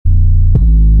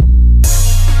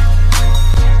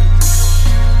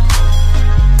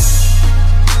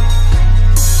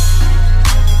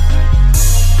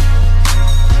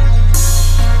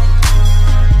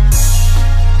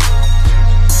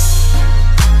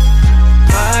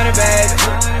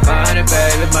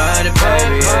money,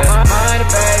 baby, yeah. Money,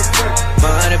 baby,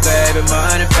 money, baby,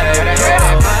 money, baby,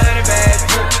 yeah. Money, baby,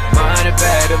 money,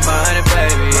 baby, money,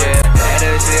 baby, yeah. That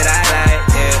is shit I like,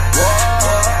 yeah. Whoa.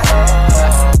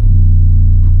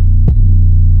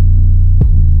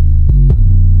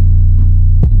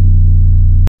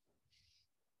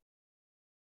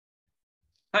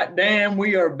 Hot damn,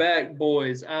 we are back,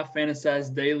 boys.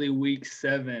 iFantasize Daily Week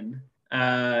 7.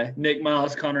 Nick,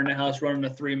 Miles, Connor in the house running a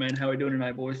 3-man. How we doing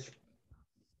tonight, boys?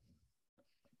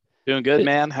 Doing good,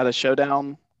 man. Had a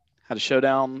showdown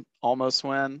almost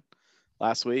win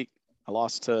last week. I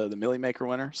lost to the Millie Maker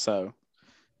winner, so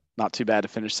not too bad to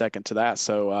finish second to that.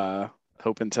 So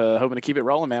hoping to keep it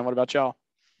rolling, man. What about y'all?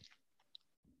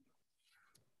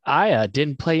 I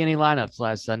didn't play any lineups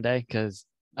last Sunday because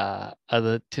of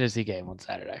the Tennessee game on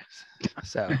Saturday.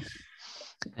 So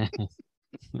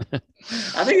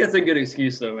I think that's a good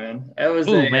excuse, though, man. That was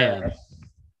man.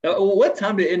 What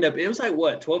time did it end up? It was like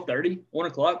what, 12:30, 1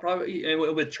 o'clock, probably. And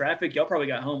with traffic, y'all probably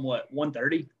got home what,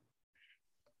 1:30?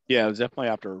 Yeah, it was definitely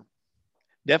after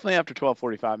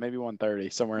 12:45, maybe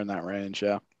 1:30, somewhere in that range.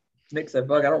 Yeah. Nick said,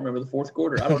 "Fuck, I don't remember the fourth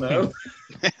quarter. I don't know."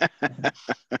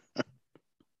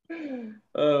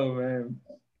 Oh man.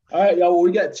 All right, y'all. Well,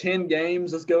 we got 10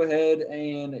 games. Let's go ahead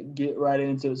and get right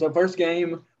into it. So first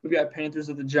game, we've got Panthers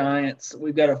at the Giants.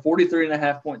 We've got a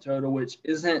 43.5 point total, which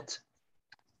isn't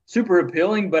super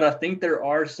appealing, but I think there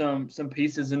are some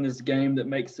pieces in this game that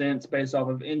make sense based off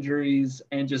of injuries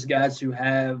and just guys who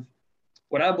have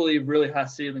what I believe really high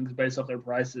ceilings based off their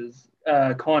prices.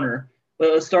 Connor,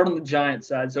 let's start on the Giants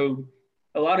side. So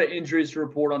a lot of injuries to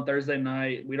report on Thursday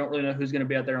night. We don't really know who's going to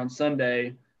be out there on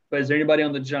Sunday. But is there anybody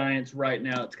on the Giants right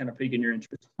now that's kind of piquing your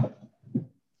interest?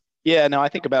 Yeah, no, I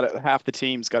think about it. Half the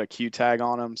team's got a Q tag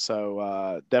on them,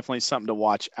 so definitely something to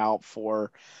watch out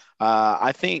for.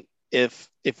 I think if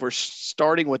we're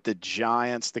starting with the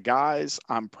Giants, the guys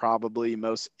I'm probably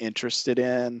most interested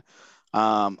in,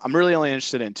 I'm really only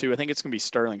interested in two. I think it's going to be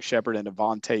Sterling Shepard and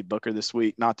Devontae Booker this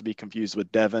week, not to be confused with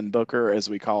Devin Booker, as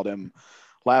we called him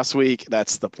last week.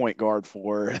 That's the point guard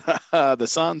for the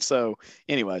Suns. So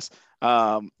anyways,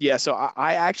 so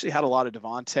I actually had a lot of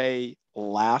Devontae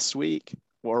last week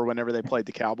or whenever they played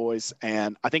the Cowboys,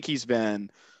 and I think he's been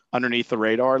underneath the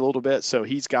radar a little bit. So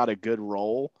he's got a good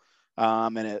role.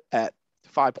 And at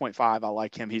 5.5, I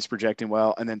like him. He's projecting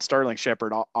well. And then Sterling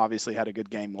Shepard obviously had a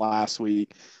good game last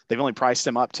week. They've only priced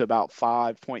him up to about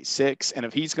 5.6. And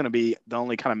if he's going to be the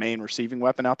only kind of main receiving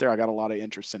weapon out there, I got a lot of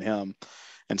interest in him.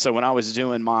 And so when I was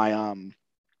doing my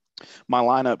my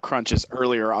lineup crunches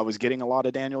earlier, I was getting a lot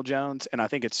of Daniel Jones, and I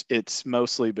think it's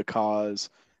mostly because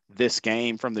this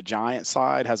game from the Giants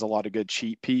side has a lot of good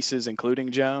cheap pieces,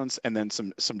 including Jones, and then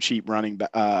some cheap run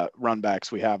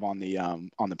backs we have on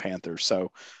the Panthers.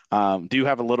 So do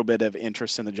have a little bit of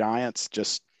interest in the Giants.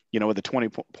 Just with a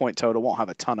 20-point total, won't have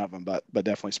a ton of them, but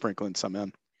definitely sprinkling some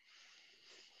in.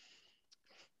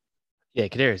 Yeah,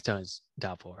 Kadarius Toney's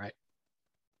doubtful, right?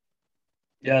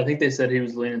 Yeah, I think they said he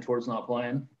was leaning towards not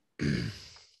playing.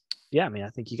 Yeah, I mean, I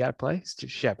think you got to play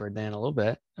Shepard then a little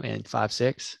bit. I mean,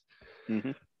 5'6".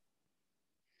 Mm-hmm.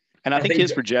 And I think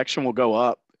his projection will go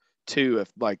up too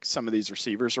if like some of these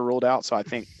receivers are ruled out. So I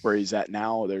think where he's at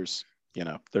now, there's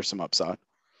some upside.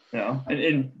 Yeah,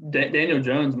 and Daniel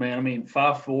Jones, man, I mean,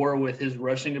 5'4" with his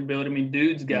rushing ability. I mean,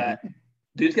 dude's got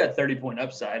 30-point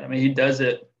upside. I mean, he does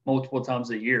it multiple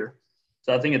times a year.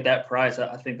 So I think at that price,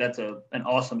 I think that's an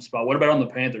awesome spot. What about on the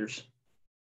Panthers?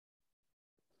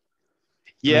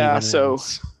 Yeah, so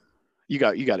you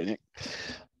got it, Nick.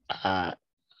 I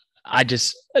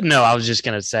was just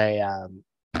gonna say,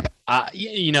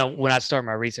 when I start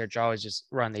my research, I always just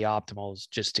run the optimals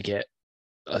just to get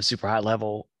a super high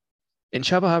level. And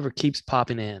Chuba Hubbard keeps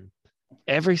popping in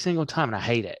every single time, and I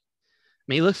hate it. I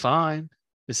mean, he looked fine.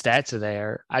 The stats are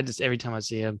there. Every time I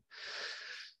see him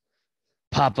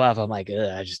pop up, I'm like,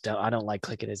 I don't like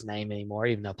clicking his name anymore,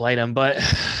 even though I played him. But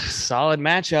solid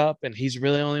matchup, and he's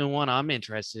really the only one I'm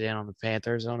interested in on the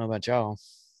Panthers. I don't know about y'all.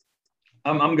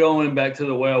 I'm going back to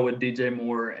the well with DJ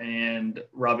Moore and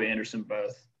Robbie Anderson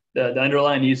both. The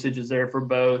underlying usage is there for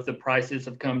both. The prices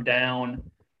have come down.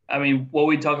 I mean, what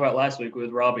we talked about last week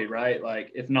with Robbie, right?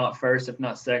 Like, if not first, if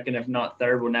not second, if not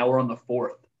third, well, now we're on the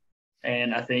fourth.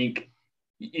 And I think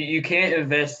you can't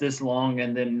invest this long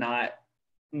and then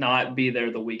not be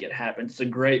there the week it happens. It's a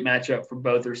great matchup for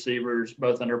both receivers,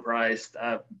 both underpriced.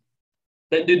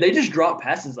 They just dropped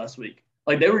passes last week.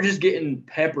 Like, they were just getting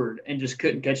peppered and just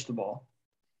couldn't catch the ball.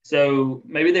 So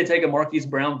maybe they take a Marquise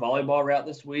Brown volleyball route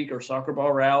this week or soccer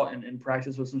ball route and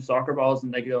practice with some soccer balls,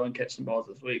 and they go and catch some balls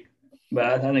this week. But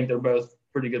I think they're both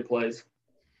pretty good plays.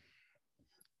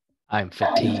 I'm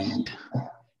fatigued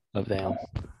of them.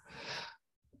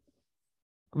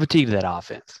 I'm fatigued of that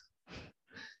offense.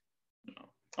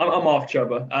 I'm off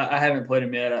Chuba. I haven't played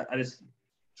him yet. I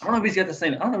don't know if he's got the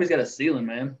same. I don't know if he's got a ceiling,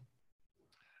 man.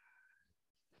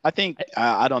 I think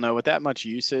I don't know, with that much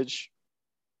usage,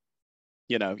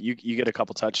 you get a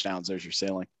couple touchdowns. There's your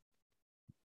ceiling.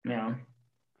 Yeah.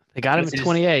 They got him at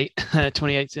 28,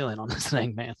 28 ceiling on this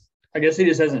thing, man. I guess he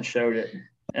just hasn't showed it.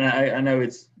 And I know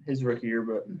it's his rookie year,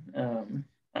 but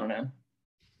I don't know.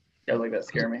 Guys like that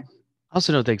scare me. I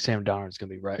also don't think Sam Darnold's going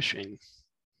to be rushing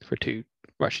for 2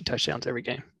 rushing touchdowns every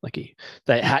game. Like he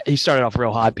started off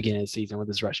real hot at the beginning of the season with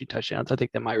his rushing touchdowns. I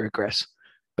think that might regress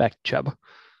back to Chuba.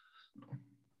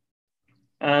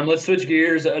 Let's switch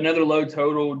gears. Another low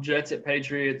total. Jets at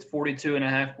Patriots,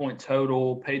 42.5-point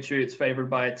total. Patriots favored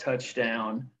by a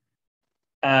touchdown.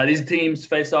 These teams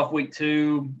faced off week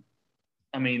 2.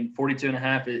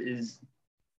 42.5 is.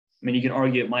 You can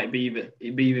argue it might be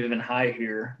even high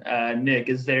here. Nick,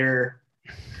 is there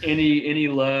any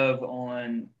love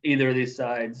on either of these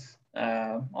sides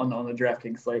on the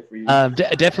DraftKings slate for you?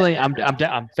 Definitely,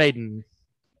 I'm fading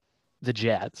the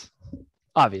Jets.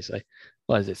 Obviously,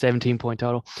 what is it? 17-point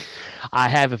total. I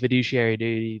have a fiduciary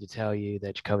duty to tell you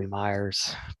that Jacoby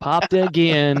Myers popped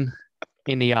again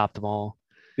in the optimal.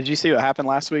 Did you see what happened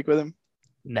last week with him?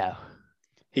 No.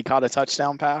 He caught a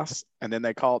touchdown pass, and then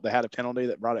they had a penalty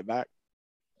that brought it back.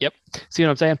 Yep. See what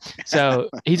I'm saying? So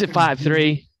he's at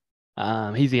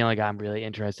 5.3. He's the only guy I'm really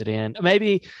interested in.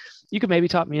 Maybe you could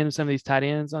talk me into some of these tight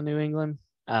ends on New England,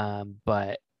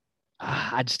 but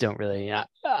I just don't really.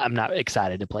 I'm not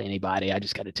excited to play anybody. I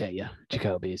just got to tell you,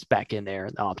 Jacoby is back in there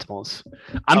in the optimals.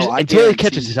 Until he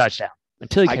catches a touchdown.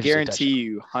 I guarantee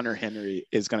you, Hunter Henry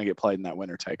is going to get played in that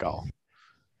winner take all.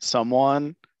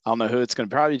 Someone, I don't know who it's going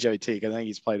to. Probably Joey Teague. I think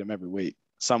he's played him every week.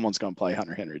 Someone's going to play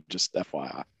Hunter Henry. Just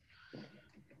FYI.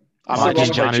 I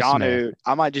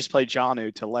might just play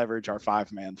Jonnu to leverage our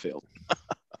 5-man field.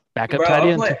 Backup tight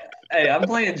end. I'm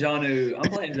playing Jonnu.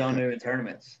 I'm playing Jonnu in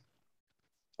tournaments.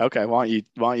 Okay, why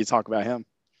don't you talk about him?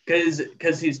 Because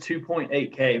he's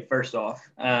 2.8K. First off,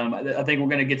 I think we're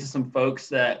going to get to some folks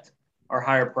that are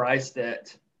higher priced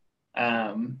that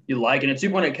you like, and at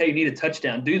 2.8K, you need a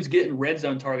touchdown. Dude's getting red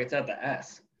zone targets out the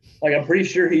ass. Like, I'm pretty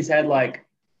sure he's had like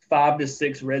 5 to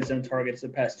 6 red zone targets the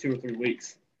past 2 or 3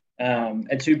 weeks.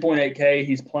 At 2.8K,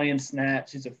 he's playing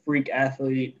snaps. He's a freak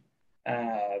athlete.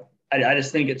 I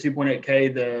just think at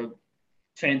 2.8K, the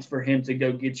chance for him to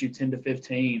go get you 10 to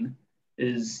 15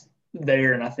 is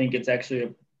there, and I think it's actually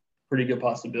a pretty good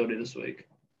possibility this week.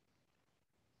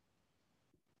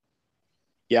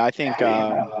 Yeah, I think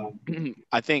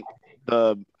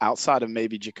the outside of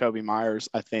maybe Jacoby Myers,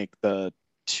 I think the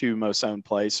 2 most owned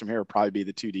plays from here will probably be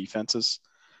the 2 defenses.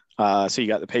 So you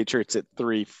got the Patriots at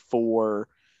 3.4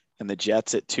 and the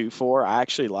Jets at 2.4. I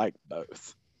actually like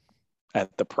both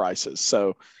at the prices.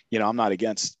 So, I'm not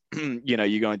against,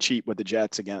 you going cheap with the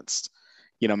Jets against,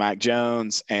 Mac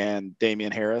Jones and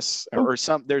Damian Harris or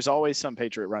there's always some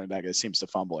Patriot running back that seems to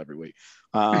fumble every week.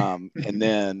 And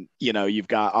then, you've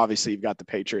got the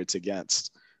Patriots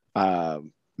against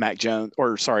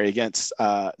against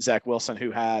Zach Wilson,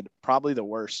 who had probably the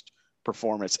worst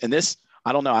performance. And this,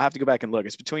 I don't know. I have to go back and look.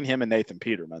 It's between him and Nathan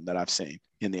Peterman that I've seen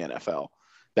in the NFL.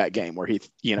 That game where he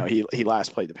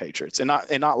last played the Patriots, and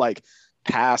not like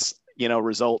past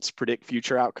results predict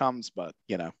future outcomes, but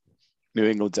New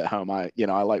England's at home. I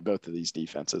like both of these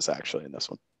defenses actually in this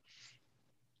one.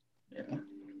 Yeah,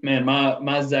 man,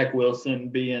 my Zach Wilson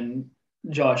being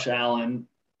Josh Allen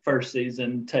first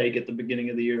season take at the beginning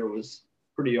of the year was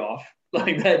pretty off.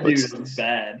 Like, that dude was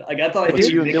bad. Like, I thought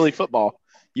you and Billy football.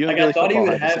 I thought he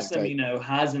would have some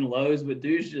highs and lows, but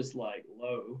dude's just like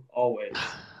low always.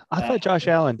 I thought Josh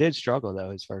Allen did struggle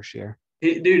though his first year.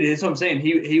 Dude, that's what I'm saying.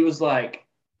 He was like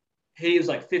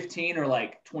 15 or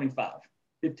like 25,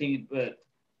 15, but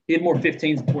he had more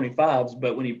 15s than 25s.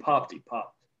 But when he popped, he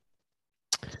popped.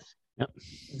 Yep.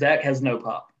 Zach has no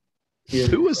pop.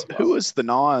 Who was the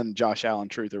non-Josh Allen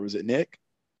truther? Was it Nick?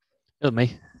 It was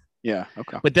me. Yeah.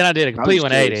 Okay. But then I did a complete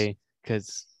 180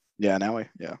 because. Yeah.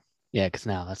 Yeah, because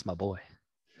now that's my boy.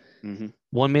 Mm-hmm.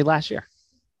 Won me last year.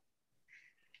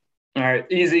 All right,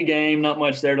 easy game, not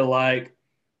much there to like.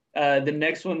 The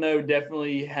next one, though,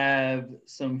 definitely have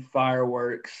some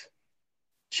fireworks.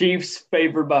 Chiefs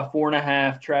favored by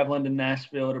 4.5, traveling to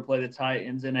Nashville to play the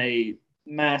Titans in a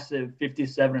massive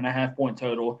 57.5-point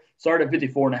total. Started at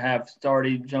 54.5. It's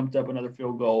already jumped up another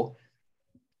field goal.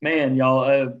 Man, y'all,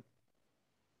 I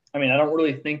don't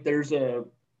really think there's a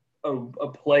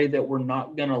play that we're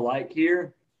not going to like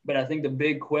here, but I think the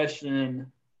big question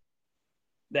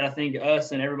that I think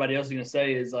us and everybody else is going to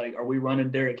say is, like, are we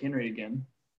running Derrick Henry again?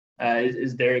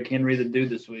 Is Derrick Henry the dude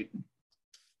this week?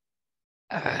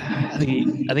 I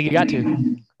think he got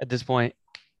to at this point.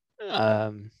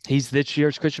 He's this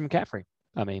year's Christian McCaffrey.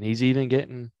 I mean, he's even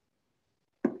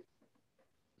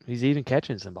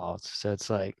catching some balls. So it's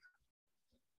like,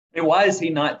 And why is he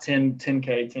not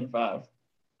 10K, 10.5?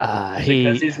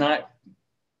 Because he's not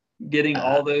getting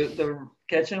all the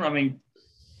catching. I mean,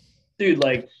 dude,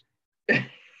 like this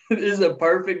is a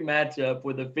perfect matchup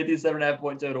with a 57.5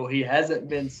 point total. He hasn't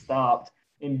been stopped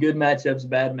in good matchups,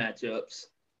 bad matchups.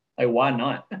 Like, why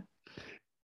not?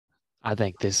 I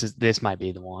think this might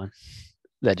be the one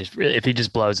that just if he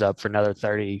just blows up for another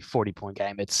 30, 40 point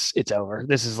game, it's over.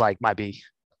 This is like might be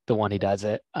the one he does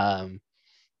it.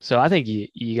 So I think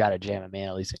you got to jam him in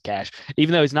at least in cash,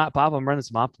 even though he's not popping. I'm running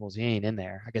some optimals. He ain't in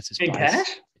there. I guess his in price. Cash.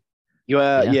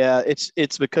 Yeah.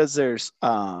 It's because there's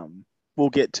we'll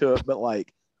get to it, but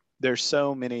like there's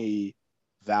so many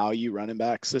value running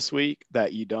backs this week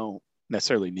that you don't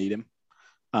necessarily need him.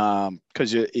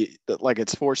 Because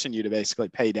it's forcing you to basically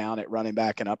pay down at running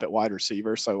back and up at wide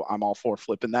receiver. So I'm all for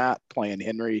flipping that, playing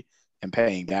Henry and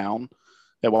paying down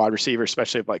at wide receiver,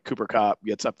 especially if like Cooper Kupp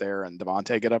gets up there and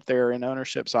Devontae get up there in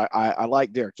ownership. So I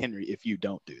like Derrick Henry if you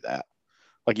don't do that.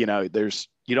 Like, you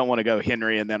don't want to go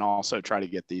Henry and then also try to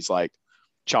get these like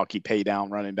chalky pay down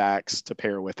running backs to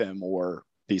pair with him or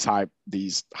these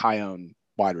high owned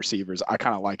wide receivers. I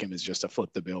kind of like him as just a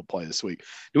flip the bill play this week.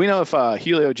 Do we know if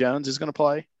Julio Jones is going to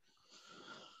play?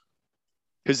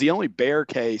 Because the only bear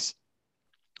case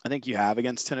I think you have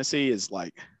against Tennessee is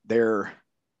like their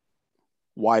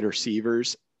wide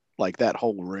receivers, like that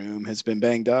whole room has been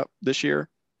banged up this year.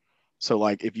 So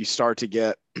like if you start to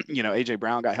get, AJ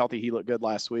Brown got healthy, he looked good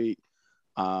last week.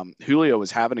 Julio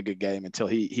was having a good game until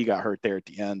he got hurt there at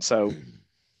the end. So,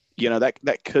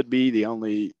 that could be the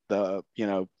only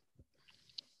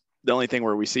thing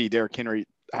where we see Derrick Henry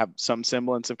have some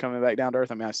semblance of coming back down to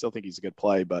earth. I mean, I still think he's a good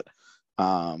play, but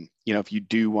if you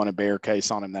do want a bear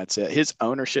case on him, that's it. His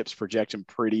ownership's projection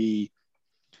pretty.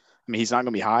 I mean, he's not going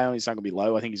to be high on. He's not going to be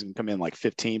low. I think he's going to come in like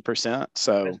 15%.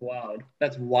 So that's wild.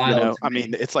 That's wild. I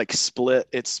mean, it's like split.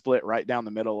 It's split right down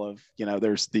the middle of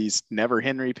there's these never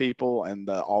Henry people and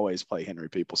the always play Henry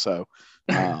people. So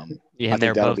yeah, I they're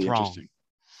think that'll both be wrong. interesting.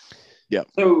 Yeah.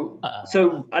 So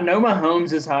I know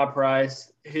Mahomes is high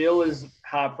price. Hill is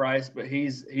high price, but he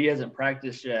hasn't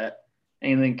practiced yet.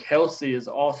 And then Kelsey is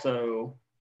also,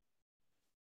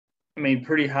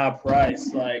 pretty high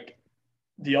price. Like,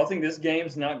 do y'all think this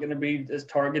game's not going to be as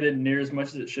targeted near as much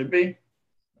as it should be?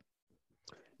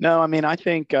 No, I mean, I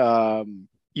think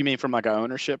you mean from like an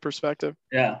ownership perspective?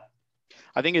 Yeah.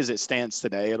 I think as it stands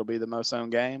today, it'll be the most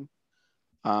owned game.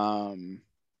 Probably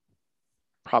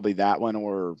that one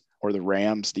or the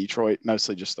Rams, Detroit,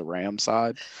 mostly just the Rams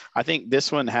side. I think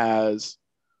this one has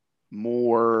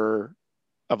more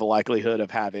of a likelihood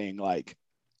of having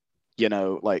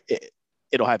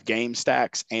it'll have game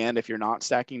stacks. And if you're not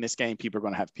stacking this game, people are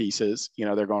going to have pieces.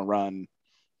 They're going to run,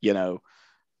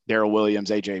 Darrell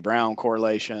Williams, AJ Brown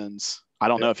correlations. I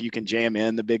don't know if you can jam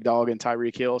in the big dog and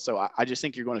Tyreek Hill. So I just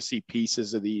think you're going to see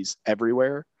pieces of these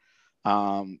everywhere.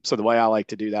 So the way I like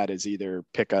to do that is either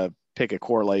pick a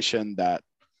correlation that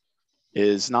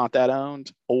is not that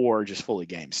owned or just fully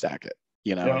game stack it,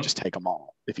 and just take them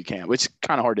all if you can, which is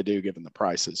kind of hard to do given the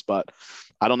prices, but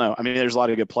I don't know. I mean, there's a lot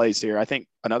of good plays here. I think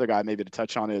another guy maybe to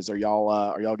touch on is, are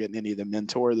y'all getting any of the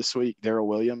mentor this week? Darrell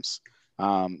Williams.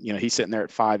 He's sitting there at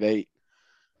 5'8",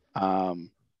 on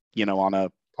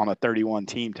a 31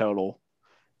 team total.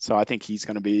 So I think he's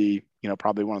going to be,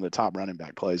 probably one of the top running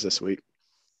back plays this week.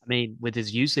 I mean, with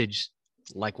his usage,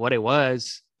 like what it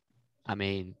was,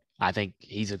 I think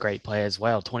he's a great play as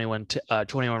well. 21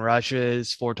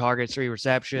 rushes, 4 targets, 3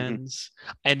 receptions.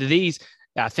 Mm-hmm. And these,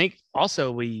 I think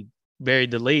also we buried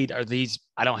the lead. Are these,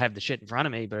 I don't have the shit in front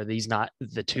of me, but are these not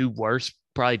the 2 worst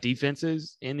probably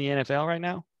defenses in the NFL right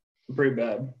now? Pretty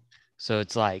bad. So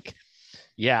it's like,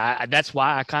 yeah, that's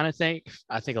why I kind of think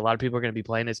a lot of people are going to be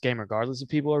playing this game regardless if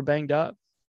people are banged up.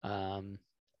 I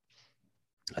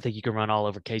think you can run all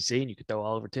over KC and you can throw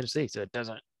all over Tennessee. So it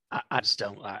doesn't, I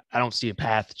don't see a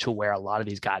path to where a lot of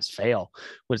these guys fail.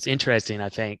 What's interesting, I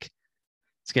think,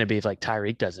 it's going to be if like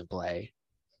Tyreek doesn't play.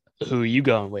 Who are you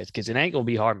going with? Because it ain't going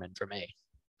to be Hardman for me.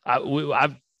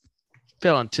 I've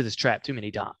fell into this trap too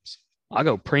many times. I'll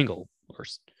go Pringles or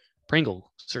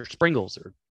Sprinkles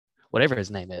or whatever his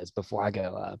name is before I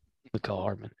go Mecole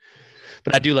Hardman.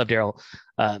 But I do love Darrell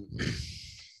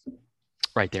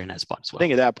right there in that spot as well. I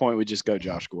think at that point we just go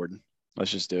Josh Gordon.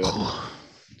 Let's just do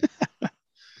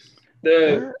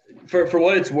it. For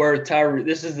what it's worth, Tyreek,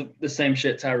 this is the same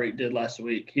shit Tyreek did last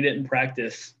week. He didn't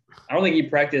practice. I don't think he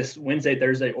practiced Wednesday,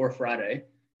 Thursday, or Friday,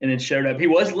 and then showed up. He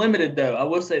was limited, though. I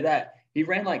will say that. he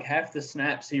ran like half the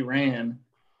snaps he ran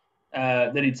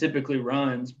that he typically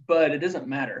runs, but it doesn't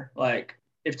matter. Like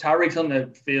if Tyreek's on the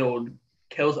field,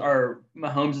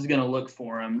 Mahomes is going to look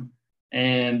for him,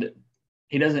 and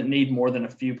he doesn't need more than a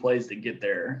few plays to get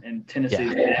there. And Tennessee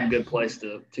is a damn good place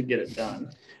to get it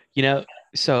done. You know,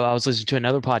 so I was listening to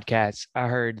another podcast. I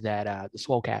heard that the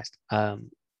Swolecast,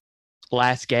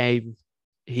 last game,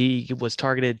 he was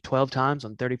targeted 12 times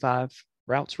on 35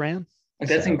 routes ran. Like,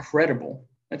 that's incredible.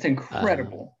 That's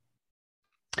incredible.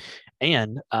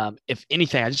 And if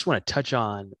anything, I just want to touch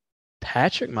on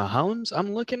Patrick Mahomes.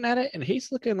 I'm looking at it, and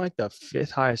he's looking like the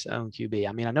 5th highest owned QB.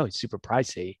 I mean, I know it's super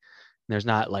pricey. There's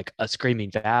not like a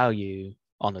screaming value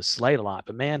on the slate a lot,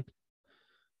 but man,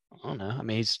 I don't know. I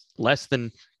mean, he's less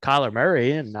than Kyler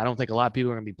Murray, and I don't think a lot of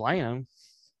people are going to be playing him.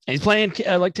 And he's playing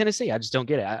like Tennessee. I just don't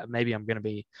get it. Maybe I'll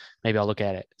look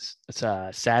at it. It's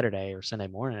Saturday or Sunday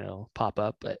morning. It'll pop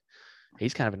up, but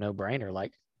he's kind of a no-brainer.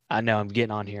 Like, I know I'm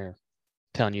getting on here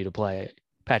telling you to play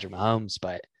Patrick Mahomes,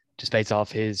 but just based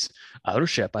off his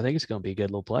ownership, I think it's going to be a good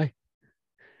little play.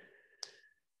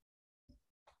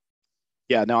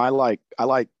 Yeah, no, I like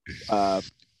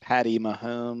Patty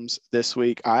Mahomes this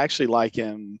week. I actually like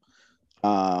him.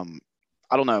 I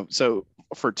don't know. So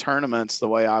for tournaments, the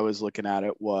way I was looking at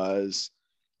it was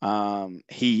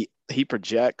he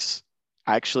projects.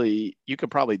 Actually, you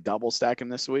could probably double stack him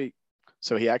this week.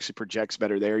 So he actually projects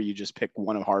better there. You just pick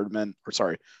one of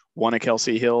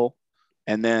Kelsey Hill,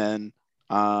 and then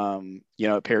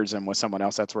it pairs him with someone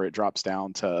else. That's where it drops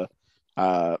down to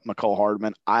McCole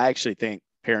Hardman. I actually think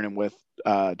pairing him with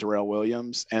Darrell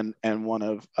Williams and one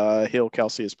of Hill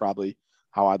Kelsey is probably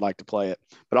how I'd like to play it.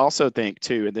 But I also think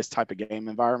too, in this type of game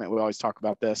environment, we always talk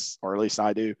about this, or at least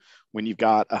I do, when you've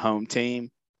got a home team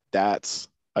that's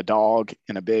a dog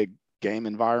in a big game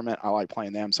environment, I like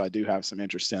playing them. So I do have some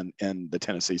interest in the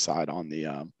Tennessee side on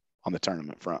the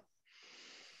tournament front.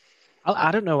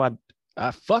 I don't know.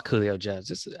 I fuck Julio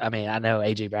Jones. I know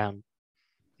AJ Brown.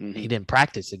 Mm-hmm. He didn't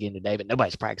practice again today, but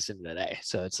nobody's practicing today.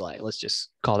 So it's like, let's just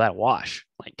call that a wash.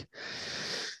 Like,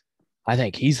 I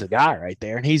think he's the guy right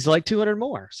there, and he's like 200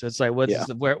 more. So it's like,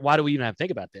 why do we even have to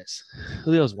think about this?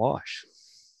 Julio's wash.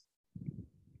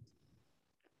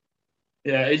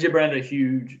 Yeah, AJ Brown had a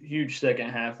huge second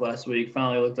half last week.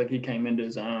 Finally looked like he came into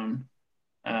his own.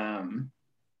 Yeah.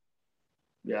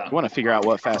 I want to figure out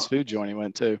what fast food joint he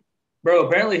went to. Bro,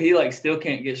 apparently he still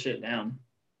can't get shit down.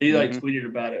 He tweeted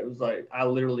about it. It was like, I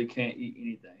literally can't eat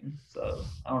anything. So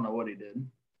I don't know what he did.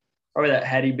 Probably that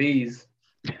Hattie B's.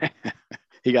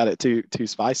 He got it too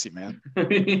spicy, man.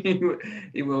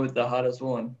 He went with the hottest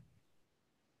one.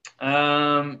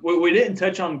 We didn't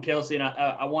touch on Kelsey, and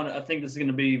I think this is going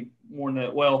to be more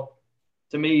than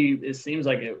to me, it seems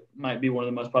like it might be one of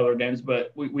the most popular games,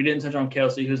 but we didn't touch on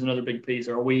Kelsey, who's another big piece.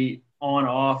 Are we on,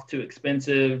 off, too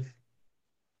expensive?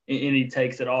 Any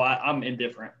takes at all? I'm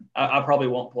indifferent. I probably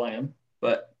won't play him,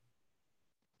 but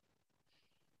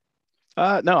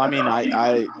no, I mean,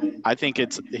 I think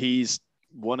he's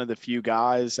one of the few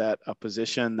guys at a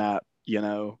position that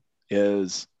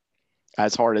is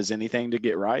as hard as anything to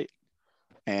get right,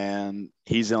 and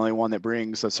he's the only one that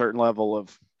brings a certain level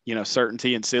of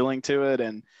certainty and ceiling to it.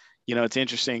 And it's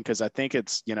interesting because I think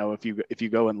it's if you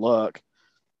go and look,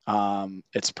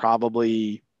 it's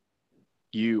probably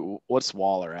what's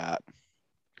Waller at?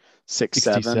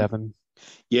 6'7".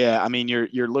 Yeah, I mean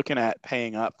you're looking at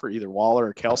paying up for either Waller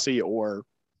or Kelsey, or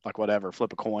like whatever,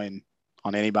 flip a coin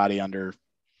on anybody under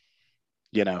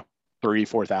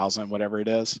 3,000-4,000, whatever it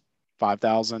is,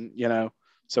 5,000.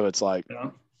 So it's like,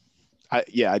 I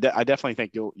definitely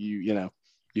think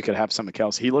you could have some of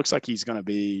Kelsey. He looks like he's going to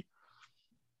be,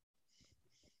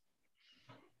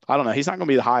 I don't know, he's not going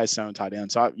to be the highest owned tight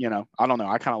end. So I don't know,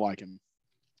 I kind of like him.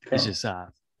 He's just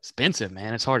expensive,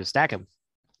 man. It's hard to stack him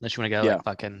unless you want to go like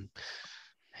fucking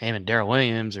him and Darrell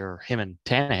Williams or him and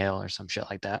Tannehill or some shit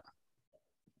like that.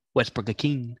 Westbrook the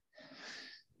King.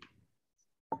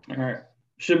 All right.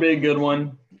 Should be a good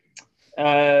one.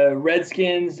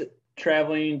 Redskins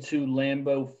traveling to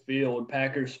Lambeau Field.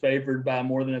 Packers favored by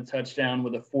more than a touchdown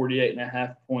with a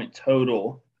 48.5 point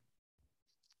total.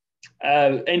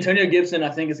 Antonio Gibson, I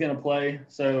think, is going to play.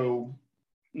 So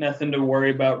nothing to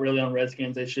worry about really on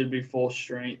Redskins. They should be full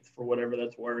strength for whatever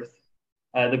that's worth.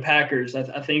 The Packers,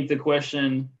 I think the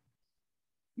question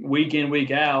week in,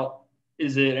 week out,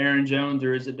 is it Aaron Jones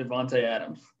or is it Devontae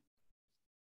Adams?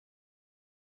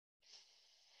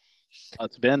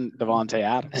 It's been Devontae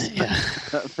Adams,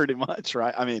 pretty much,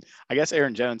 right? I mean, I guess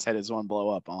Aaron Jones had his one blow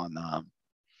up on.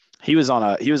 He was on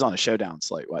a showdown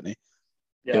slate, wasn't he?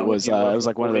 Yeah, it was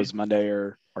like one of those Monday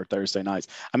or Thursday nights.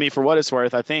 I mean, for what it's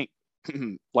worth, I think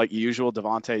like usual,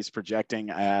 Devontae's projecting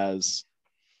as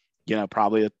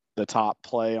probably the top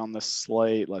play on the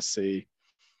slate. Let's see.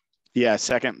 Yeah,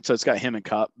 second. So it's got him and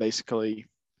Cup basically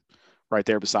right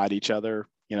there beside each other.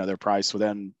 They're priced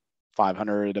within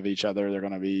 500 of each other. They're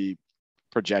going to be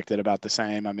projected about the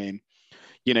same. I mean,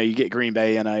 you get Green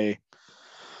Bay in a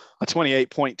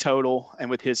 28-point total, and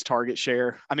with his target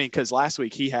share, I mean, because last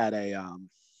week he had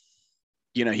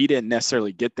he didn't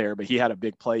necessarily get there, but he had a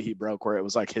big play he broke where it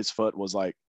was like his foot was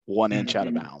like 1 inch out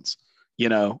of bounds,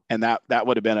 and that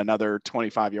would have been another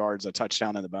 25 yards, a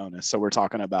touchdown in the bonus. So we're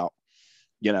talking about,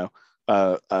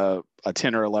 a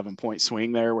 10 or 11 point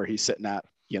swing there where he's sitting at,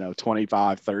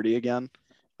 25, 30 again.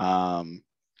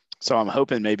 So I'm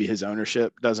hoping maybe his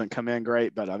ownership doesn't come in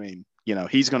great, but I mean,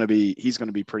 he's going to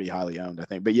be pretty highly owned, I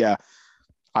think. But yeah,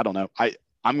 I don't know.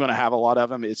 I'm going to have a lot of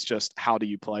them. It's just, how do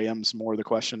you play them is more the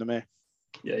question to me.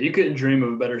 Yeah, you couldn't dream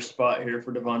of a better spot here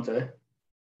for Devontae.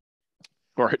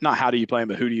 Or not how do you play him,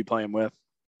 but who do you play him with?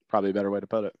 Probably a better way to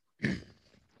put it.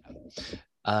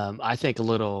 I think a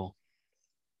little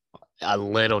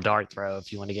dart throw,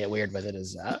 if you want to get weird with it,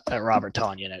 is Robert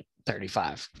Tonyan at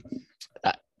 35.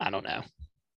 I don't know.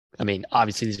 I mean,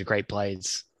 obviously these are great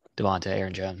plays, Devontae,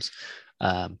 Aaron Jones.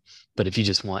 But if you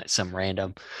just want some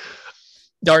random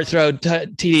dart throw,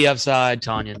 TD upside,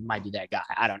 Tonyan might be that guy.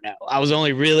 I don't know. I was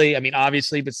only really,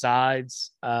 obviously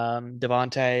besides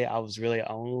Devontae, I was really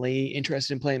only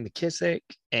interested in playing McKissick,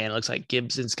 and it looks like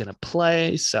Gibson's going to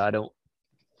play. So I don't,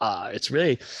 I'm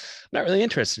not really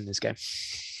interested in this game.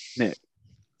 Nick,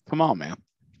 come on, man.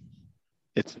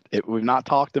 We've not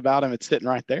talked about him. It's sitting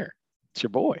right there. It's your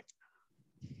boy.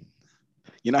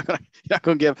 You're not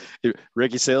gonna give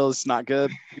Ricky Sills not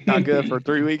good for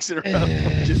 3 weeks in a row.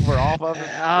 We're off of it.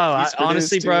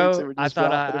 Honestly, bro, I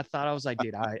thought I was like,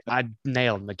 dude, I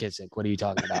nailed McKissick. What are you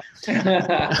talking about?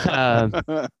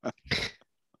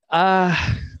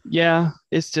 Yeah,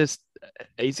 it's just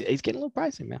he's getting a little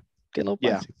pricey, man. Getting a little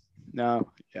pricey. Yeah.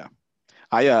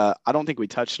 I don't think we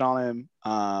touched on him.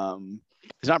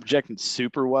 He's not projecting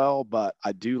super well, but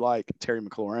I do like Terry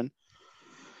McLaurin.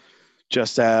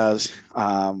 Just as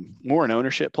more an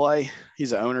ownership play.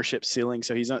 He's an ownership ceiling,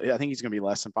 so I think he's going to be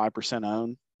less than 5%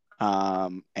 owned.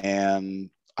 And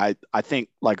I think,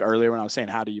 like earlier when I was saying,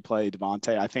 how do you play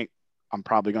Devontae? I think I'm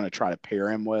probably going to try to pair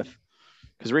him with,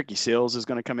 because Ricky Sills is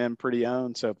going to come in pretty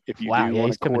owned. So if you do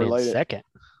want to correlate it, second.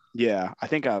 Yeah, I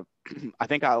think I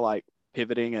like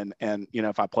pivoting and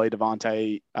if I play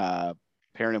Devontae,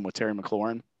 pairing him with Terry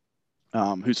McLaurin,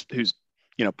 who's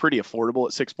pretty affordable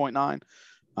at 6.9.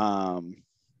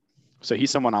 So he's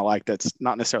someone I like that's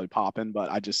not necessarily popping, but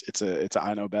it's a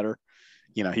I know better.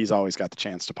 He's always got the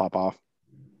chance to pop off.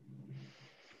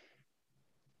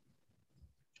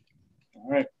 All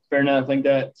right, fair enough. I think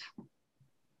that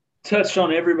touched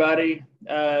on everybody.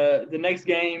 The next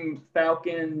game,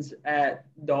 Falcons at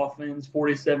Dolphins,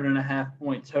 47.5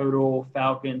 point total.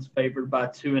 Falcons favored by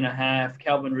 2.5.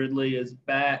 Calvin Ridley is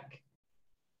back.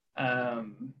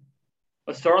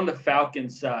 Let's start on the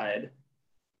Falcons side.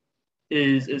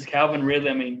 Is Calvin Ridley?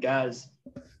 I mean, guys,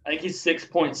 I think he's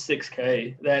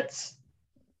 6.6K.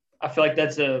 I feel like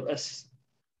that's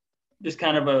just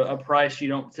kind of a price you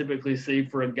don't typically see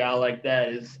for a guy like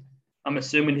that. I'm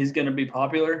assuming he's going to be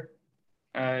popular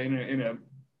in a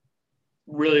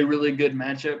really, really good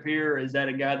matchup here. Is that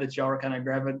a guy that y'all are kind of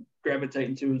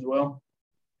gravitating to as well?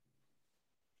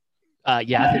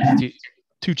 Yeah, I think he's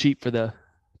too cheap for the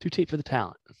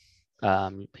talent.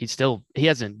 He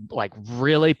hasn't like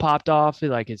really popped off.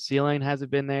 Like his ceiling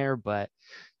hasn't been there, but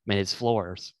I mean his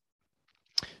floors,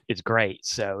 it's great.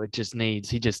 So he just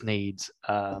needs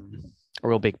a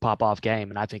real big pop off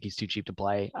game, and I think he's too cheap to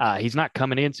play. He's not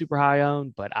coming in super high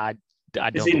owned, but I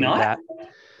don't Is he believe not?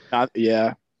 that.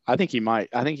 Yeah, I think he might.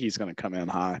 I think he's going to come in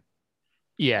high.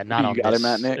 Yeah, not on got him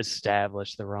at, Nick?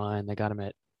 Established the run. They got him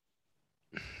at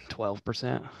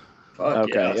 12%.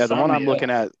 Okay, yeah, the one I'm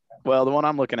looking at. Well, the one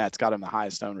I'm looking at's got him the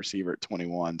highest owned receiver at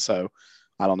 21. So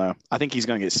I don't know. I think he's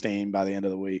going to get steamed by the end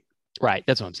of the week. Right.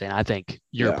 That's what I'm saying. I think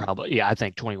I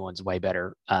think 21's way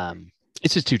better.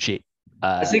 It's just too cheap.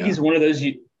 I think he's one of those,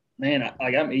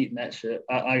 I'm eating that shit.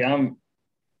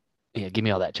 Yeah, give me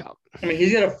all that chalk. I mean,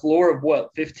 he's got a floor of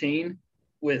what, 15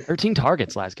 with 13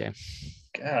 targets last game.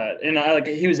 God. And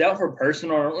he was out for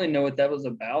personal. I don't really know what that was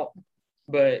about.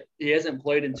 But he hasn't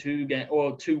played in 2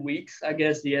 weeks, I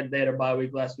guess. They had a bye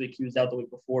week last week. He was out the week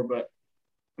before. But,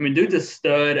 I mean, dude's a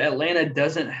stud. Atlanta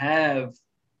doesn't have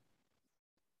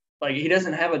he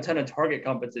doesn't have a ton of target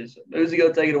competition. Who's he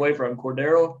going to take it away from?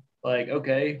 Cordero?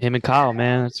 Okay. Him and Kyle,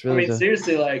 man. That's really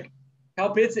seriously,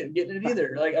 Kyle Pitts isn't getting it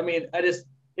either.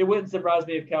 It wouldn't surprise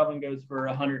me if Calvin goes for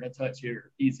 100 and a touch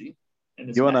here. Easy.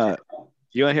 You want to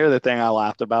hear the thing I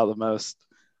laughed about the most?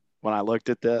 when I looked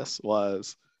at this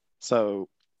was, so,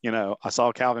 I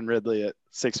saw Calvin Ridley at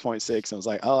 6.6 and was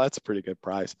like, oh, that's a pretty good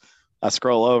price. I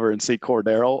scroll over and see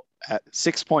Cordero at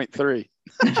 6.3.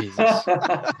 Jesus.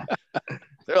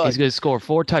 They're like, He's going to score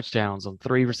 4 touchdowns on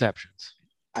 3 receptions.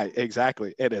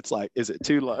 Exactly. And it's like, is it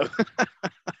too low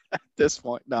at this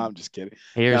point? No, I'm just kidding.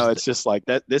 It's just like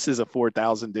that. This is a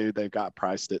 4,000 dude. They've got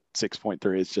priced at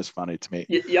 6.3. It's just funny to me.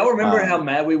 Y'all remember how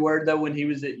mad we were though when he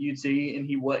was at UT and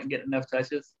he wasn't getting enough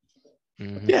touches?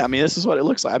 Mhm. Yeah, I mean, this is what it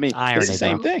looks like. I mean, Irony, it's the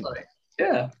same though. thing.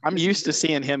 Yeah. I'm used to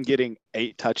seeing him getting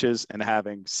 8 touches and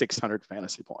having 600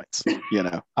 fantasy points.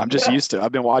 I'm just used to.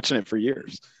 I've been watching it for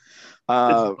years.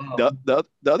 The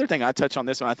other thing I touch on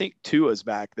this one, I think Tua's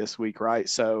back this week, right?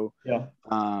 So yeah,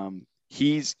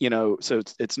 he's so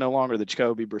it's no longer the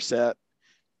Jacoby Brissett,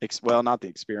 well, not the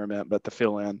experiment, but the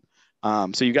fill-in.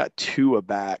 So you got Tua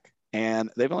back,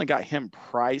 and they've only got him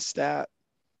priced at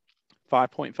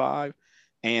 5.5.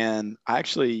 And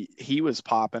actually, he was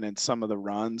popping in some of the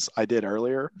runs I did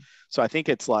earlier. So I think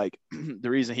it's like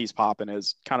the reason he's popping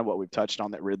is kind of what we've touched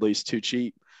on, that Ridley's too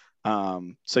cheap.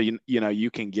 So you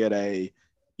can get a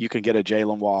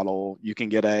Jalen Waddle, you can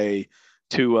get a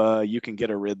Tua, you can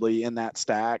get a Ridley in that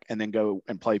stack, and then go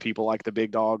and play people like the big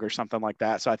dog or something like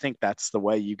that. So I think that's the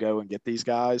way you go and get these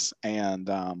guys. And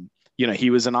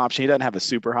he was an option. He doesn't have a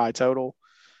super high total,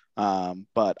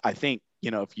 but I think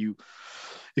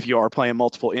if you are playing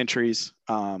multiple entries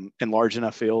in large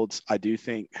enough fields, I do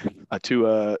think a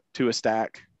Tua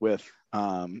stack with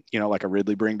like a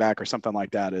Ridley bring back or something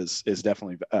like that is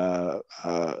definitely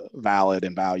valid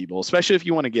and valuable, especially if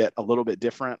you want to get a little bit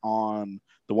different on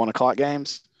the 1:00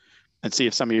 games and see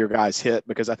if some of your guys hit,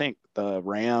 because I think the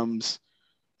Rams,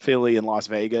 Philly, and Las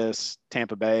Vegas,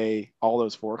 Tampa Bay, all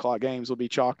those 4:00 games will be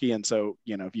chalky. And so,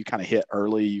 if you kind of hit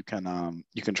early, you can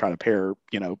try to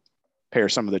pair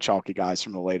some of the chalky guys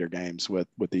from the later games with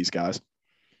these guys.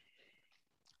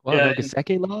 Well, no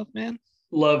Gesicki love, man.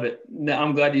 Love it. No,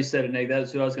 I'm glad you said it, Nick.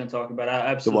 That's who I was going to talk about. I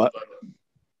absolutely love it.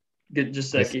 Get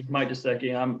Gesicki, Mike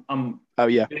Gesicki. I'm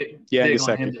big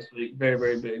on him this week. Very,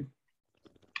 very big.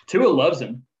 Tua loves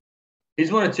him.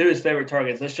 He's one of Tua's favorite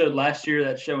targets. That showed last year.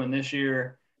 That's showing this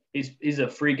year. He's a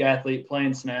freak athlete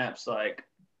playing snaps, like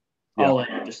all in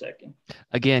on Gesicki.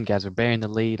 Again, guys, we're bearing the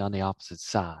lead on the opposite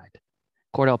side.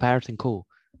 Cordell Patterson, cool.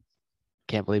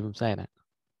 Can't believe I'm saying it.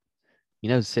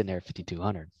 He's sitting there at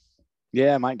 5,200.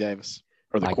 Yeah, Mike Davis.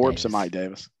 Or the corpse of Mike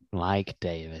Davis. Mike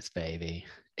Davis, baby.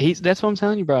 That's what I'm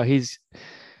telling you, bro.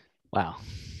 Wow.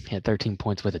 He had 13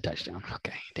 points with a touchdown.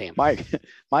 Okay, damn.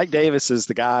 Mike Davis is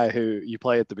the guy who you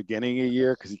play at the beginning of the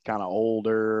year because he's kind of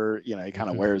older, he kind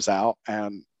of wears out.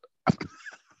 And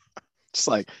just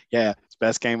like, his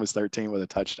best game was 13 with a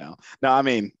touchdown. No, I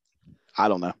mean, I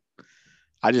don't know.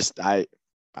 I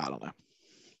don't know.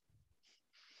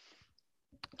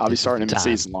 I'll be starting him the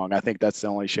season long. I think that's the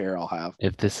only share I'll have.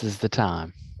 If this is the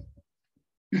time.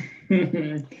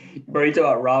 Bro, you talk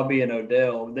about Robbie and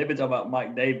Odell. They've been talking about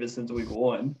Mike Davis since week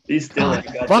 1. He's still I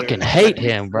fucking hate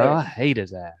him, bro. I hate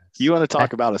his ass. You want to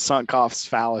talk about a sunk cost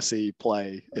fallacy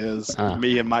play is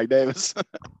me and Mike Davis.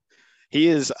 He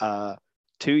is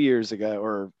 2 years ago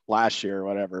or last year or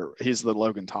whatever. He's the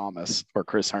Logan Thomas or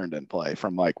Chris Herndon play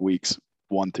from like weeks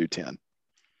 1 through 10.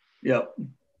 Yep.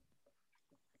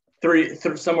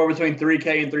 Somewhere between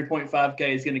 3K and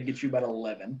 3.5K is going to get you about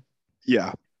 11.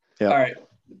 Yeah. All right.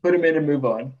 Put him in and move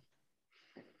on.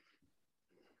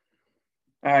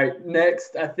 All right.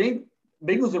 Next, I think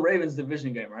Bengals and Ravens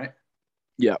division game, right?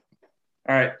 Yeah.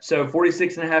 All right. So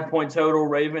 46.5 point total.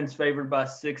 Ravens favored by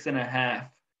 6.5.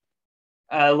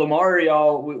 Lamar,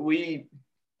 y'all, we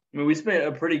spent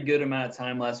a pretty good amount of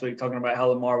time last week talking about how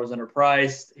Lamar was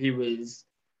underpriced. He was,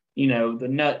 the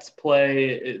nuts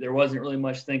play. There wasn't really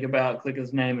much to think about. Click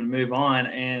his name and move on.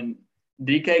 And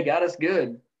DK got us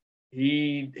good.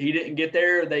 He didn't get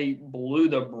there. They blew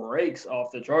the brakes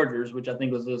off the Chargers, which I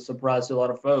think was a surprise to a lot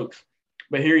of folks.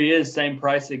 But here he is, same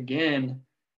price again.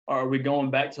 Are we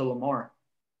going back to Lamar?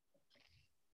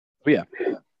 Yeah.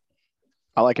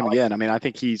 I like him again. I mean, I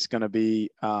think he's going to be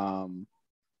probably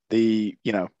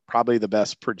the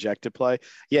best projected play.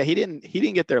 Yeah, he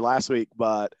didn't get there last week,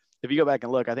 but if you go back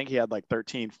and look, I think he had like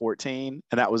 13, 14,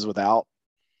 and that was without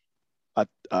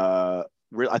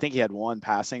I think he had 1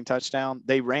 passing touchdown.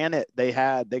 They ran it. They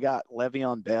got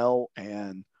Le'Veon Bell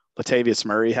and Latavius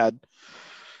Murray had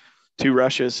 2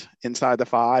 rushes inside the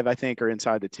 5, I think, or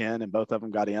inside the 10, and both of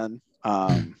them got in.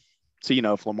 So,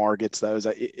 if Lamar gets those,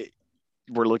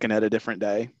 we're looking at a different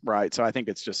day, right? So I think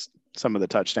it's just some of the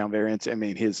touchdown variants. I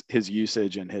mean, his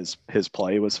usage and his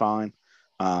play was fine.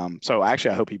 So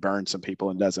actually, I hope he burns some people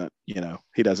and doesn't,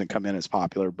 he doesn't come in as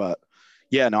popular. But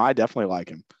yeah, no, I definitely like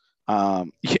him.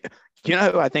 You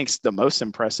know who I think's the most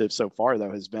impressive so far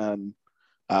though has been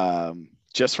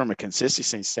just from a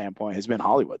consistency standpoint has been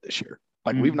Hollywood this year.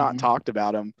 Like we've not talked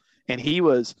about him, and he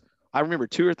was. I remember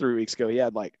 2 or 3 weeks ago he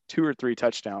had like 2 or 3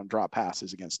 touchdown drop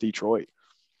passes against Detroit,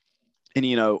 and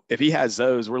if he has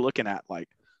those, we're looking at like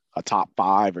a top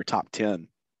 5 or top 10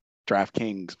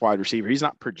 DraftKings wide receiver. He's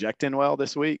not projecting well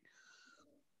this week.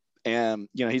 And,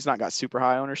 he's not got super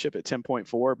high ownership at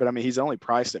 10.4, but I mean, he's only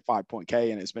priced at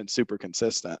 5.K and it's been super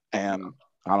consistent. And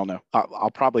I don't know,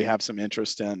 I'll probably have some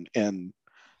interest in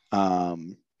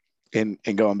going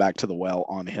back to the well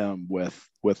on him with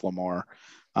Lamar.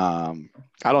 I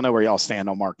don't know where y'all stand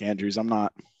on Mark Andrews.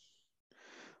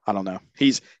 I don't know.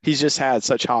 He's just had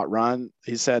such hot run.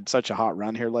 He's had such a hot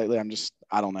run here lately.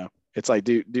 I don't know. It's like,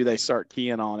 do they start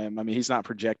keying on him? I mean, he's not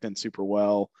projecting super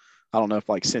well. I don't know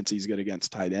if since he's good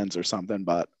against tight ends or something,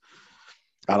 but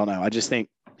I don't know. I just think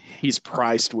he's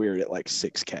priced weird at like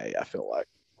 6K. I feel like.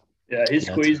 Yeah, he's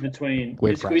squeezed between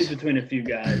a few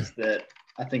guys that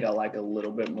I think I like a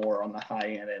little bit more on the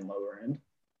high end and lower end.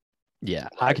 Yeah,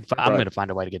 I'm going to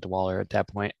find a way to get to Waller at that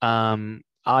point.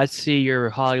 I see your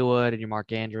Hollywood and your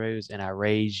Mark Andrews, and I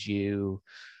raise you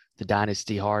the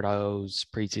Dynasty Hardos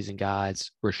preseason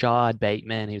guys. Rashad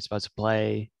Bateman, he was supposed to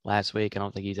play last week. I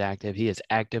don't think he's active. He is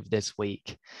active this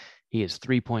week. He is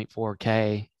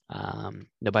 3.4K.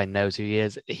 Nobody knows who he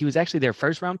is. He was actually their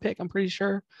first round pick, I'm pretty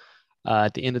sure,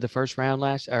 at the end of the first round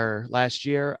last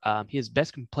year. His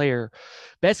best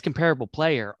comparable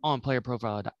player on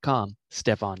playerprofile.com,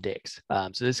 Stephon Diggs.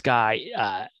 So this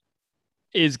guy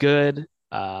is good.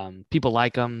 People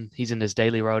like him. He's in this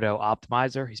daily roto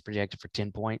optimizer. He's projected for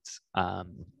 10 points.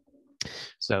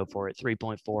 So for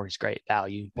 3.4, he's great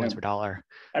value, points per dollar.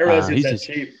 I don't realize he's that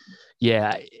cheap.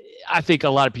 Yeah, I think a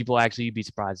lot of people actually, you'd be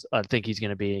surprised. I think he's going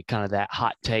to be kind of that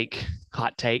hot take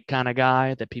kind of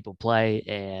guy that people play.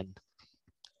 And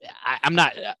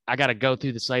I got to go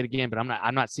through the slate again, but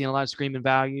I'm not seeing a lot of screaming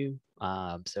value.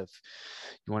 So if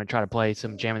you want to try to play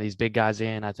some jamming these big guys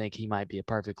in, I think he might be a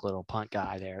perfect little punt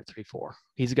guy there at 3-4.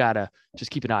 He's got to just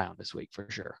keep an eye on this week for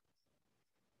sure.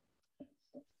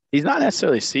 He's not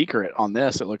necessarily secret on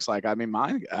this. It looks like, I mean,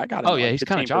 mine, I got him. Oh yeah, he's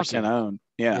kind of chalky. Owned.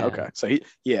 Yeah. Okay. So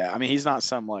I mean, he's not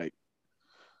some I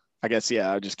guess,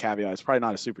 I'll just caveat. It's probably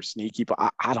not a super sneaky,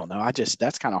 but I don't know.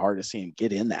 That's kind of hard to see him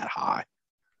get in that high.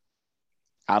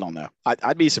 I don't know.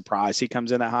 I'd be surprised he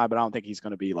comes in that high, but I don't think he's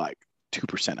going to be like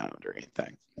 2% owned or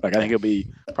anything. Like I think it'll be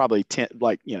probably 10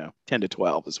 to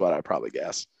 12 is what I probably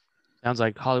guess. Sounds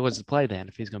like Hollywood's the play then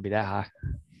if he's going to be that high.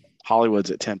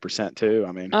 Hollywood's at 10% too.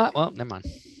 I mean, well, never mind.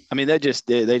 I mean, they just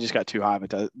got too high,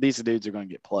 but these dudes are going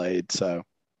to get played. So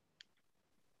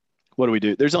what do we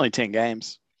do? There's only 10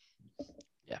 games.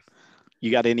 Yeah.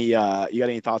 You got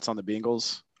any thoughts on the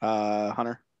Bengals,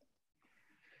 Hunter?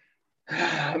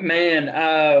 Man,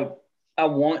 I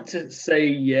want to say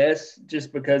yes,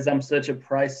 just because I'm such a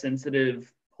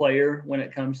price-sensitive player when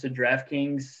it comes to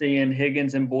DraftKings. Seeing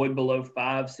Higgins and Boyd below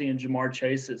 5, seeing Jamar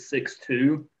Chase at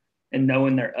 6.2, and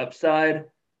knowing their upside.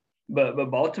 But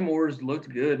Baltimore's looked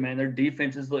good, man. Their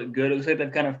defenses look good. It looks like they've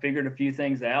kind of figured a few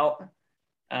things out.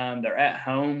 They're at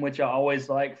home, which I always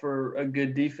like for a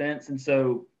good defense. And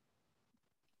so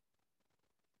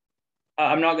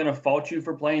I'm not going to fault you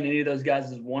for playing any of those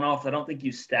guys as one-offs. I don't think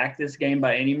you stack this game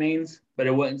by any means, but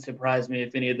it wouldn't surprise me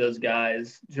if any of those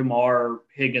guys, Jamar,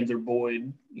 Higgins, or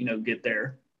Boyd, get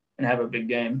there and have a big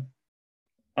game.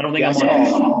 I don't think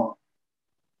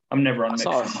I'm never on mix.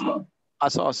 I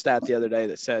saw a stat the other day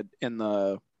that said in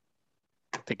the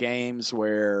games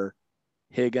where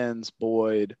Higgins,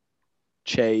 Boyd,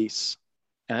 Chase,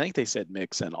 and I think they said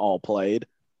Mixon all played,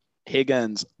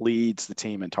 Higgins leads the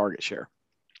team in target share.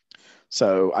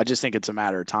 So I just think it's a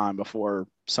matter of time before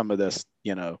some of this,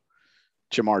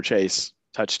 Jamar Chase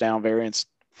touchdown variance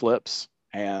flips.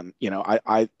 And,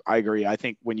 I agree. I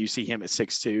think when you see him at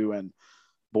 6.2 and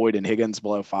Boyd and Higgins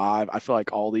below 5, I feel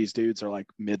like all these dudes are like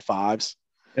mid 5s.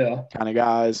 Yeah. Kind of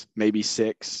guys, maybe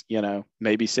 6,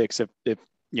 maybe 6 if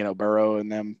Burrow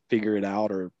and them figure it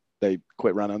out or they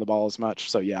quit running the ball as much.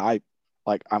 So yeah,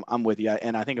 I'm with you.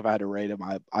 And I think if I had to rate him,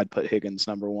 I'd put Higgins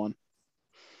number 1.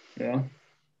 Yeah.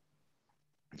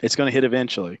 It's going to hit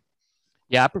eventually.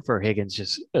 Yeah, I prefer Higgins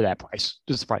just at that price.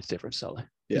 Just the price difference, solely.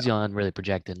 Yeah. He's the only one really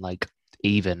projecting like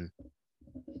even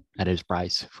at his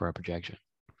price for a projection.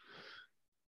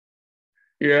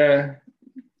 Yeah.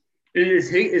 Is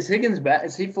Higgins back?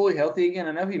 Is he fully healthy again?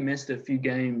 I know he missed a few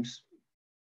games,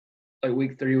 like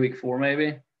week 3, week 4,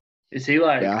 maybe. Is he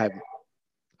like? Yeah,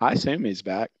 I assume he's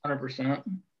back. 100%.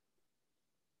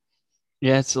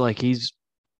 Yeah, it's like he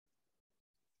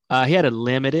had a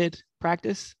limited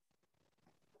practice.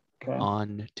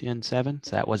 on 10-7,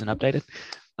 so that wasn't updated.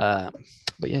 But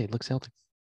yeah, he looks healthy.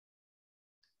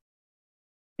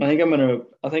 I think I'm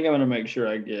gonna make sure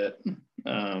I get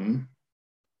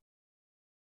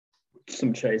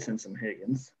some Chase and some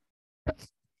Higgins.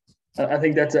 I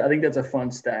think that's a fun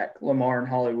stack. Lamar and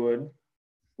Hollywood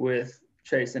with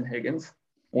Chase and Higgins.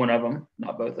 One of them,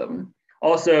 not both of them.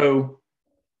 Also,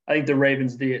 I think the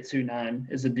Ravens D at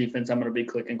 2-9 is a defense I'm going to be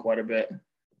clicking quite a bit.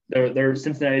 Their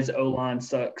Cincinnati's O-line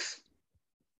sucks.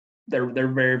 They're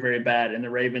very, very bad. And the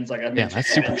Ravens, like I mentioned,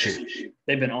 that's super cheap.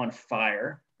 They've been on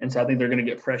fire. And so I think they're going to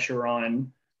get pressure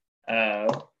on I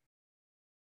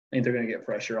think they're going to get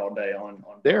pressure all day on.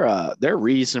 They're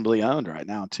reasonably owned right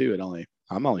now too.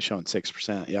 I'm only showing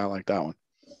 6%. Yeah, I like that one.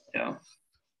 Yeah.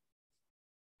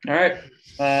 All right.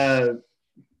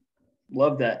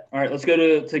 Love that. All right, let's go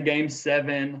to game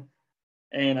 7.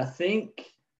 And I think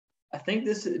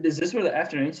this is where the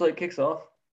afternoon slate kicks off.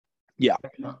 Yeah.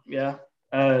 Yeah.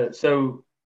 So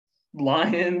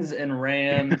Lions and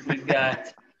Rams, we've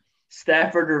got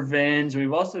Stafford revenge.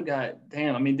 We've also got, a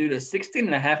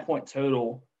 16.5 point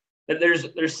total. There's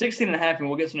 16.5, and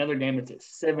we'll get to another game that's at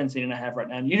 17.5 right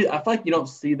now. And I feel like you don't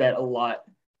see that a lot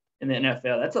in the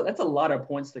NFL. That's a lot of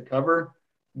points to cover.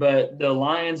 But the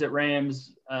Lions at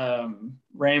Rams,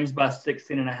 Rams by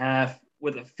 16.5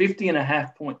 with a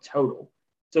 50.5 point total.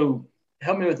 So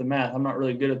help me with the math. I'm not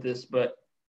really good at this, but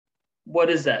what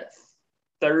is that?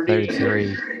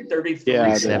 33. 33. Yeah,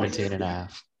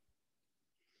 17.5.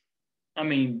 I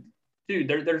mean, dude,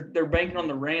 they're banking on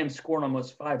the Rams scoring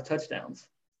almost 5 touchdowns.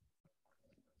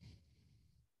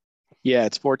 Yeah,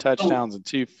 it's 4 touchdowns and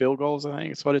 2 field goals, I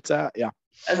think. It's what it's at. Yeah.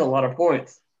 That's a lot of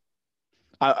points.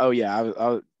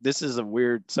 This is a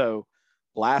weird. So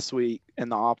last week in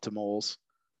the optimals,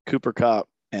 Cooper Kupp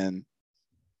and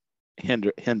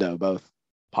Hendo both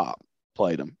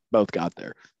played them. Both got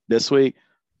there. This week,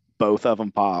 both of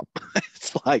them pop.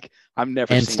 It's like I've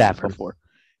never seen Stafford that before.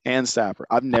 And Stafford.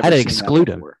 I've never I had to seen exclude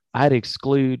that him. before. I had to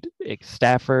exclude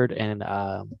Stafford and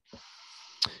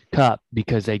Kupp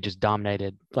because they just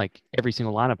dominated. Like every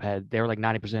single lineup they were like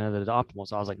 90% of the optimal.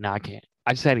 So I was like, no, I can't.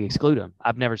 I just had to exclude them.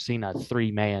 I've never seen a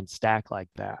 3-man stack like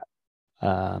that.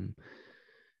 I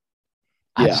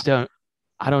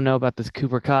don't know about this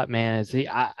Cooper Kupp, man.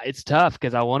 It's tough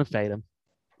because I want to fade him.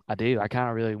 I do. I kind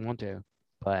of really want to.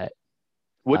 But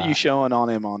what are you showing on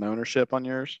him on ownership on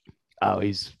yours? Oh,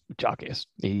 he's chalkiest.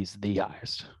 He's the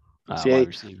highest. Wide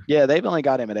receiver. Yeah, they've only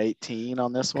got him at 18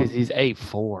 on this one. Because he's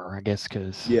 8.4, I guess.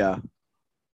 Yeah,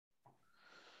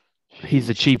 he's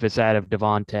the cheapest out of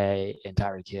Devontae and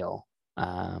Tyreek Hill.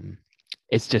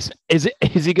 It's just is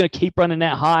he going to keep running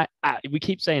that hot? We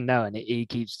keep saying no, and he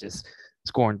keeps just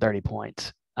scoring 30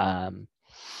 points. I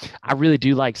really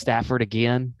do like Stafford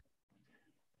again.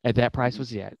 At that price was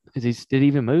did he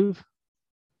even move?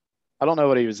 I don't know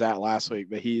what he was at last week,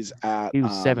 but he was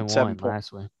 7-1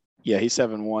 last week. Yeah, he's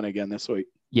 7-1 again this week.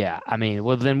 Yeah, I mean,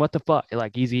 well then what the fuck?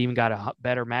 Like he's even got a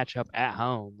better matchup at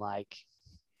home. Like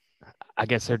I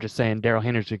guess they're just saying Darrell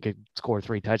Henderson could score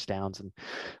 3 touchdowns,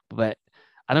 but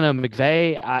I don't know,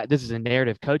 McVay. This is a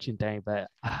narrative coaching thing, but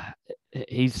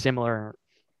he's similar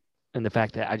in the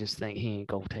fact that I just think he ain't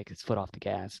gonna take his foot off the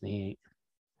gas, and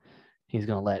he's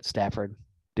gonna let Stafford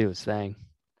do his thing,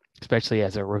 especially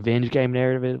as a revenge game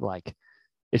narrative. Like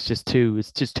it's just too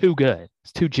good.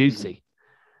 It's too juicy.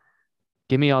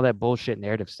 Give me all that bullshit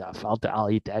narrative stuff. I'll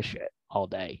eat that shit all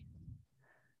day.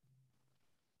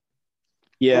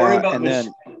 Yeah, and this.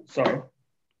 then Sorry,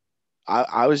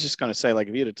 I was just gonna say, like,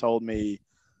 if you'd have told me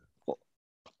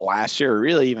last year, or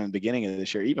really even the beginning of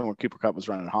this year, even when Cooper Kupp was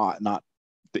running hot, not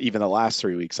even the last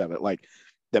 3 weeks of it, like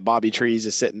that Bobby Trees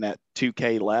is sitting at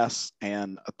 2K less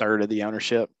and a third of the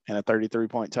ownership and a 33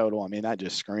 point total. I mean, that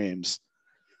just screams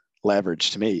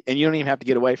leverage to me. And you don't even have to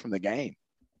get away from the game.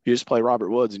 You just play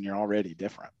Robert Woods and you're already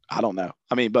different. I don't know.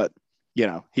 I mean, but they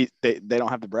don't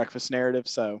have the breakfast narrative.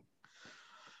 So,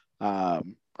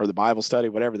 or the Bible study,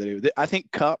 whatever they do. I think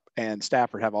Kupp and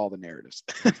Stafford have all the narratives.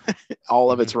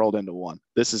 All of it's rolled into one.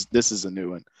 This is a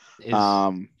new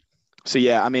one. So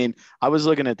yeah, I mean, I was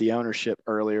looking at the ownership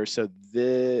earlier. So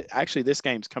this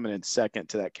game's coming in second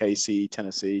to that KC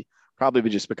Tennessee, probably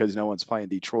just because no one's playing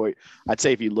Detroit. I'd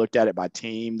say if you looked at it by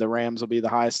team, the Rams will be the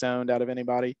highest owned out of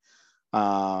anybody,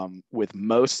 with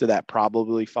most of that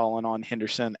probably falling on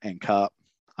Henderson and Kupp.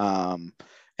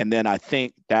 And then I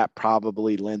think that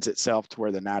probably lends itself to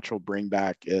where the natural bring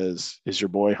back is your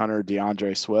boy Hunter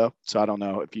DeAndre Swift. So I don't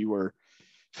know if you were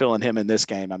filling him in this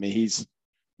game. I mean, he's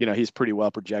pretty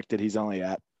well projected. He's only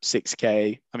at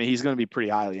 6K. I mean, he's going to be pretty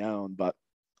highly owned, but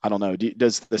I don't know.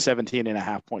 Does the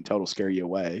 17.5 point total scare you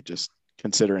away, just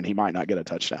considering he might not get a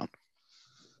touchdown?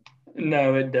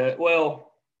 No, it does.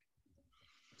 Well,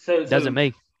 so Doesn't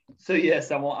make. So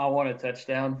yes, I want a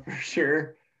touchdown for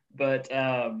sure, but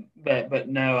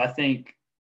no, I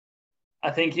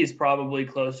think he's probably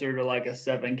closer to like a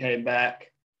 7K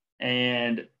back,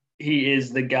 and he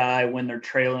is the guy when they're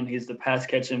trailing. He's the pass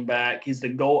catching back. He's the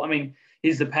goal. I mean,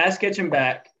 he's the pass catching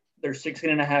back. They're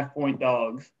 16.5-point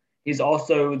dogs. He's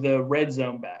also the red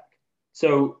zone back.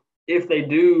 So if they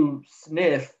do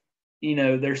sniff,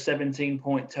 their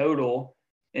 17-point total,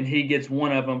 and he gets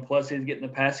one of them, plus he's getting the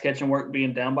pass catching work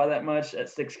being down by that much at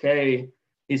 6K,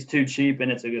 he's too cheap,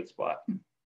 and it's a good spot.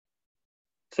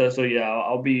 So yeah,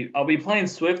 I'll be playing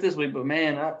Swift this week, but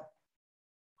man,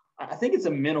 I think it's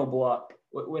a mental block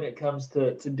when it comes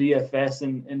to DFS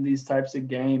and these types of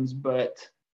games. But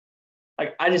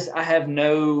like I have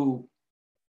no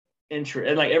interest,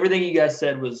 and like everything you guys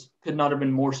said could not have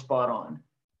been more spot on.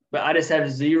 But I just have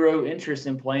zero interest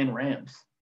in playing Rams.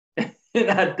 And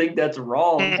I think that's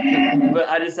wrong, but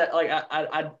I just like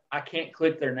I can't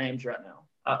click their names right now.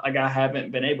 I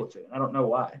haven't been able to. I don't know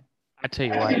why. I tell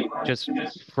you what, just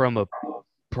from a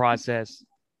process,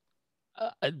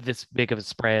 this big of a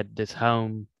spread, this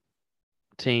home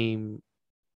team,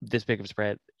 this big of a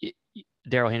spread,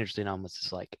 Darrell Henderson almost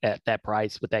is like at that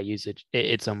price with that usage,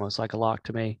 it's almost like a lock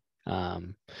to me.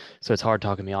 So it's hard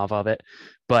talking me off of it,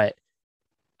 but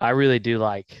I really do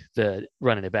like the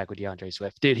running it back with DeAndre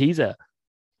Swift. Dude,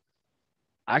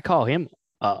 I call him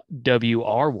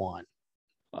WR1,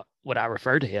 what I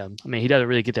refer to him. I mean, he doesn't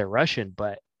really get there rushing,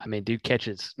 but I mean, dude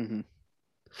catches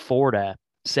 4 to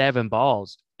 7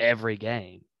 balls every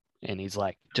game, and he's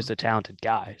like just a talented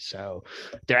guy. So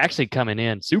they're actually coming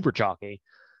in super chalky.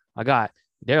 I got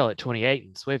Darrell at 28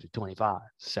 and Swift at 25.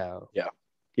 So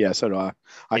yeah, so do I.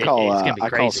 I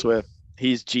call Swift.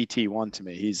 He's GT1 to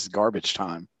me. He's garbage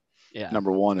time. Yeah,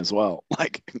 number 1 as well.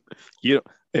 Like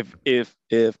if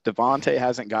Devontae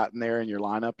hasn't gotten there in your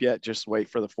lineup yet, just wait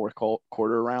for the fourth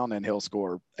quarter around and he'll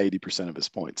score 80% of his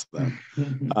points then.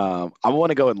 I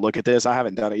want to go and look at this. I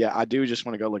haven't done it yet. I do just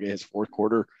want to go look at his fourth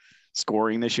quarter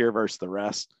scoring this year versus the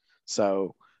rest.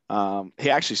 So he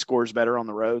actually scores better on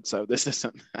the road. So this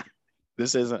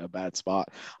isn't a bad spot.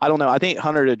 I don't know. I think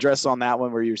Hunter addressed on that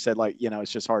one where you said like,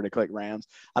 it's just hard to click Rams.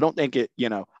 I don't think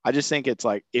I just think it's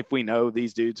like, if we know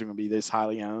these dudes are going to be this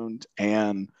highly owned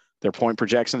and their point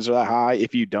projections are that high,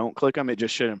 if you don't click them, it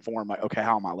just should inform like, okay,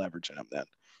 how am I leveraging them then?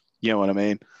 You know what I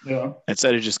mean? Yeah.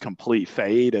 Instead of just complete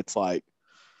fade, it's like,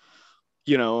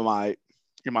 am I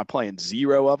playing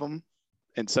 0 of them?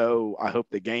 And so I hope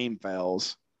the game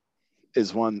fails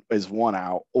is one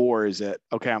out, or is it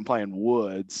okay? I'm playing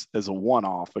Woods as a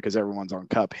one-off because everyone's on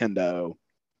Cup, Hendo,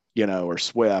 or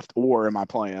Swift, or am I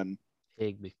playing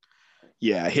Higbee?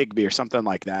 Yeah, Higbee or something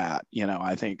like that.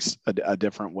 I think a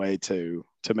different way to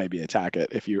maybe attack it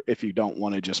if you don't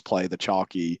want to just play the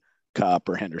chalky Cup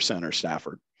or Henderson or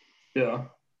Stafford. Yeah.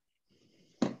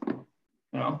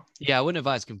 No. Yeah, I wouldn't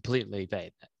advise completely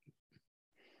fade that.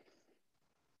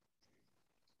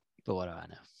 But what do I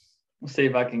know? We'll see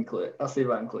if I can click. I'll see if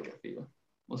I can click a few.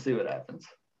 We'll see what happens.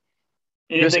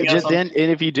 And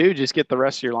if you do, just get the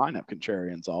rest of your lineup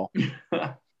contrarians all.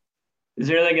 Is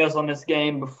there anything else on this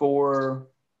game before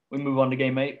we move on to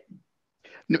game 8?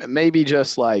 Maybe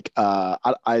just like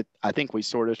I think we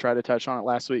sort of tried to touch on it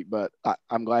last week, but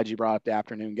I'm glad you brought up the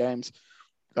afternoon games.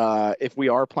 If we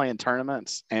are playing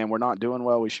tournaments and we're not doing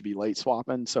well, we should be late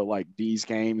swapping. So like these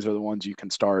games are the ones you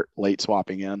can start late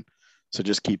swapping in. So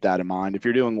just keep that in mind. If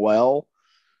you're doing well,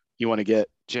 you want to get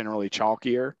generally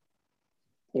chalkier,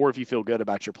 or if you feel good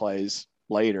about your plays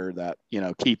later, that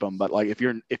keep them. But like if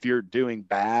you're doing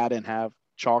bad and have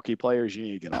chalky players, you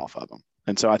need to get off of them.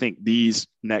 And so I think this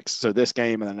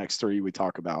game and the next 3 we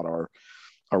talk about are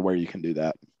where you can do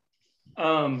that.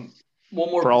 One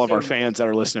more for all of our fans that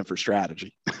are listening for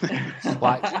strategy.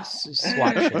 Swap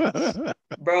shit.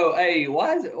 Bro, hey,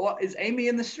 is Amy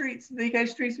in the streets? DK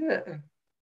streets yet?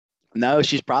 No,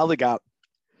 she's probably got.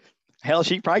 Hell,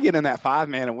 she probably get in that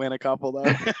 5-man and win a couple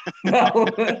though. No,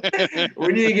 we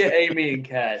need to get Amy in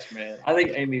cash, man. I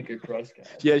think Amy could crush cash.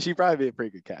 Yeah, she'd probably be a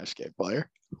pretty good cash game player.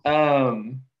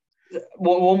 One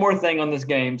more thing on this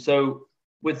game. So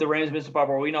with the Rams Mr. Pop,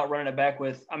 are we not running it back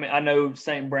with? I mean, I know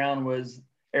St. Brown was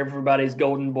everybody's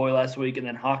golden boy last week, and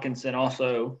then Hawkinson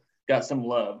also got some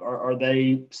love. Are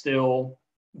they still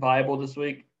viable this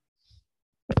week?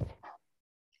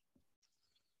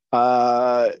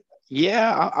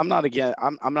 Yeah, I'm not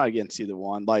against either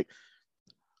one. Like,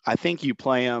 I think you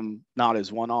play them not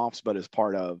as one-offs, but as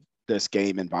part of this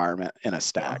game environment in a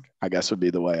stack. I guess would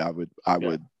be the way I would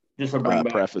just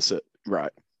preface it.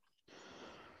 Right.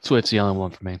 Swift's the only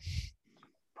one for me.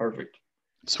 Perfect.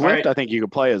 Swift, right. I think you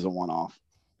could play as a one-off.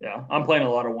 Yeah, I'm playing a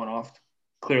lot of one-off,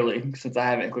 clearly, since I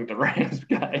haven't clicked the Rams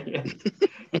guy yet.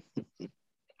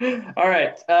 All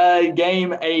right,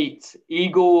 game 8,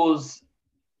 Eagles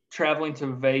traveling to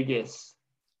Vegas.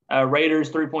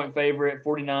 Raiders 3-point favorite,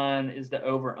 49 is the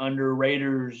over/under.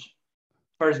 Raiders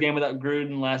first game without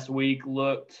Gruden last week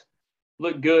looked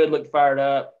good, looked fired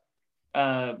up.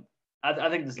 I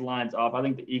think this line's off. I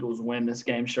think the Eagles win this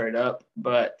game straight up,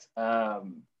 but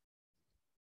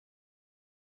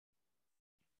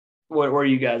where are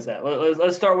you guys at?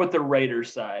 Let's start with the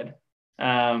Raiders side.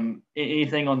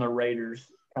 Anything on the Raiders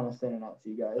kind of standing out to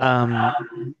you guys? I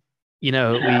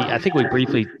think we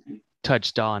briefly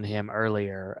touched on him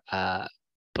earlier,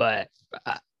 but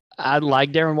I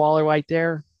like Darren Waller right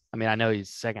there. I mean, I know he's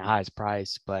second highest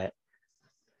price, but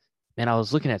man, I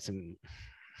was looking at some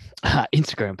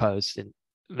Instagram posts, and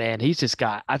man,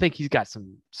 I think he's got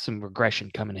some regression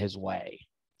coming his way,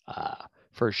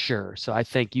 for sure. So I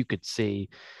think you could see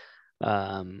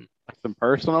some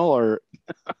personal, or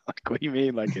like, what do you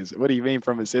mean? What do you mean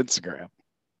from his Instagram?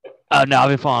 Oh no, I've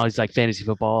been following his Fantasy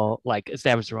Football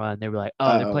established run. They were like,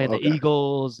 they're playing the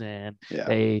Eagles, and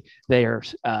their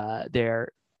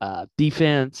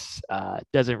defense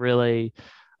doesn't really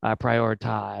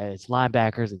prioritize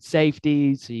linebackers and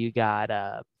safeties. So you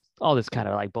got all this kind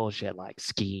of bullshit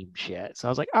scheme shit. So I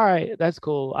was like, all right, that's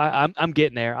cool. I'm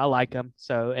getting there. I like him.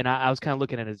 So and I was kind of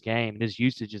looking at his game, and his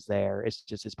usage is there. It's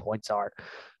just his points are.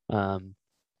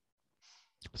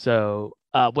 So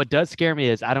what does scare me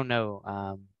is I don't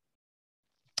know.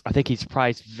 I think he's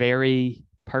priced very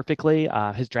perfectly.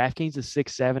 His DraftKings is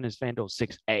 6.7, his FanDuel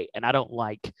 6.8, and I don't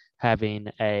like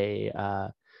having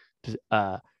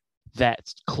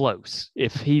that's close.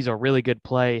 If he's a really good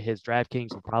play, his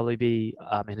DraftKings will probably be,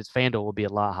 and his FanDuel will be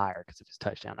a lot higher because of his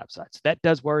touchdown upside. So that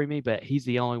does worry me, but he's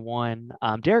the only one.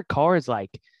 Derek Carr is they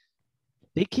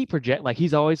keep projecting,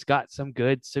 he's always got some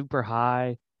good, super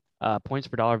high points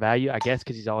per dollar value, I guess,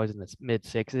 because he's always in the mid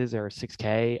 6s or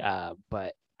 6K.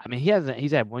 But I mean,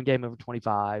 he's had one game over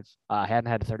 25, hadn't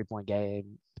had a 30-point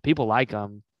game. People like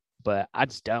him, but I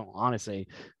just don't, honestly.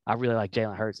 I really like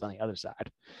Jalen Hurts on the other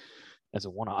side as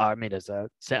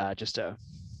just a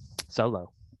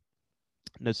solo.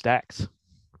 No stacks.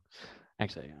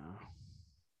 Actually,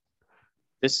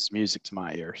 this is music to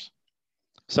my ears.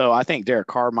 So I think Derek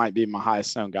Carr might be my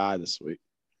highest owned guy this week.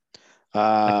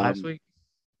 Last week?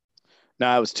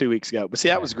 No, it was 2 weeks ago. But see,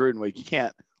 that was Gruden week. You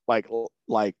can't like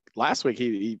last week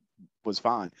he was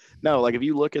fine. No, if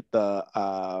you look at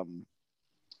the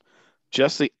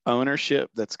just the ownership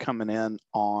that's coming in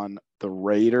on the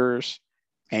Raiders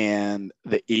and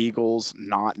the Eagles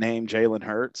not named Jalen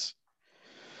Hurts,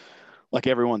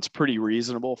 everyone's pretty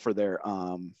reasonable for their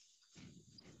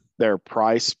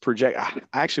price project.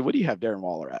 Actually, what do you have Darren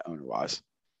Waller at owner wise?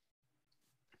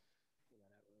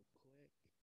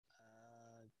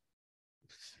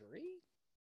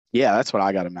 Yeah, that's what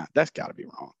I got him at. That's got to be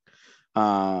wrong.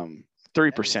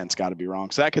 3%'s got to be wrong.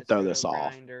 So that could throw this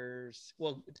off.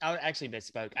 Well, I actually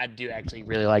misspoke. I do actually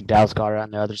really like Dallas Goedert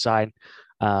on the other side.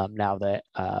 Now that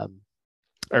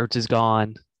Ertz is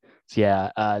gone, so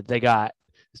yeah, they got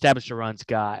established the runs.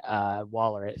 Got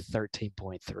Waller at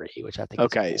 13.3, which I think.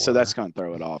 Okay, so that's going to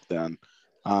throw it off then.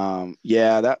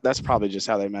 That's probably just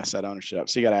how they mess that ownership up.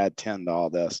 So you got to add 10 to all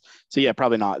this. So yeah,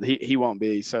 probably not. He won't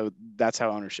be. So that's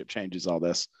how ownership changes all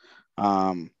this.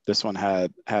 This one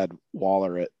had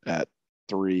Waller at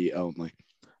 3 only.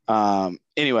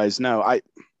 Anyways, no, I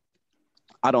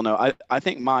don't know. I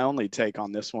think my only take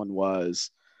on this one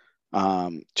was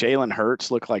Jalen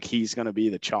Hurts looked like he's going to be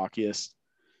the chalkiest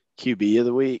QB of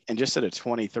the week, and just at a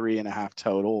 23.5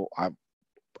 total, I'm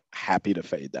happy to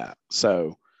fade that.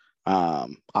 So I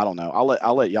don't know.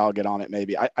 I'll let y'all get on it.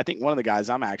 Maybe I think one of the guys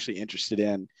I'm actually interested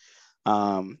in.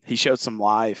 He showed some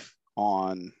life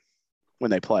on when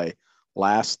they play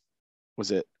last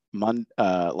Thursday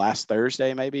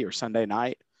maybe or Sunday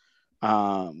night.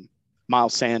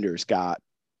 Miles Sanders got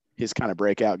his kind of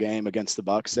breakout game against the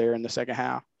Bucs there in the second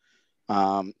half.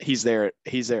 He's there at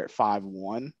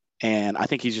 5-1, and I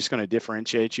think he's just going to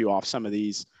differentiate you off some of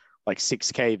these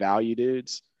 6K value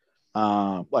dudes.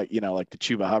 Like the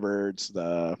Chuba Hubbards,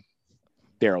 the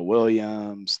Darrell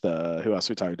Williams, who else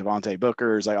we talking? Devontae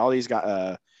Booker's, all these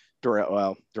guys,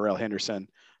 Darrell Henderson.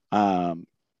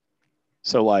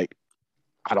 So I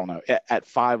don't know. At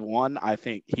 5-1, I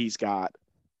think he's got,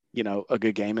 a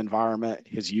good game environment.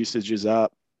 His usage is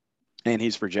up, and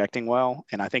he's projecting well.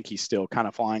 And I think he's still kind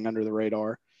of flying under the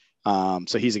radar.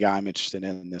 So he's a guy I'm interested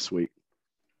in this week.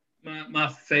 My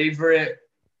favorite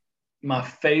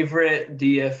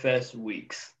DFS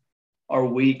weeks are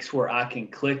weeks where I can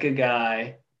click a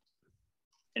guy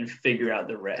and figure out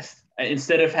the rest.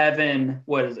 instead of having,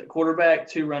 quarterback,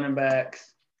 2 running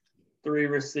backs, 3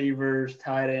 receivers,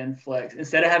 tight end, flex.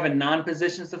 Instead of having 9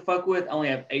 positions to fuck with, I only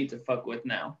have 8 to fuck with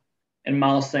now. And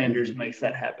Miles Sanders makes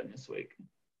that happen this week.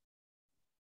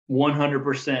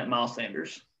 100% Miles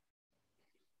Sanders.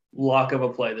 Lock of a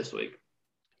play this week.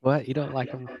 What? You don't like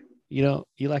him? You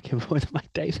like him more than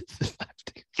Mike Davis?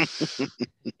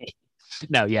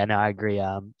 No, I agree.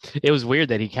 It was weird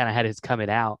that he kind of had his coming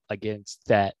out against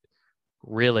that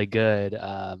really good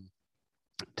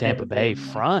Tampa Bay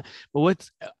front. But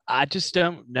I just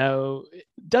don't know.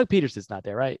 Doug Peterson's not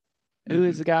there, right? Who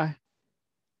is the guy?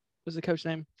 What's the coach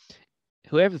name?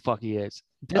 Whoever the fuck he is.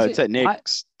 It's at Nick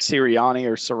Sirianni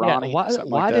or Sirianni. Yeah,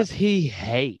 why does he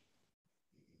hate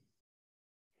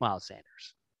Miles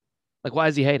Sanders? Like, why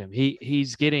does he hate him?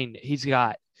 He's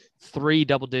got 3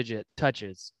 double-digit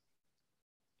touches.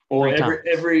 Well,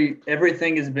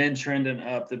 everything has been trending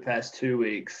up the past 2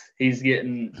 weeks. He's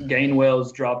getting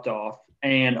Gainwell's dropped off,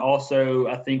 and also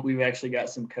I think we've actually got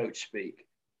some coach speak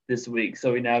this week,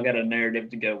 so we now got a narrative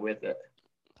to go with it.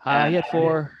 He had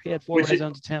 4 red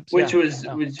zone attempts, which was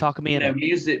talking me in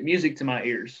music to my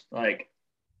ears. Like,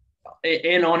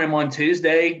 in on him on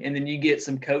Tuesday, and then you get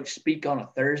some coach speak on a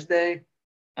Thursday.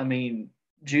 I mean,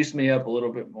 juice me up a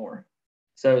little bit more.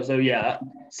 So yeah,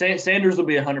 Sanders will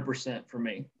be 100% for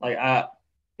me. Like,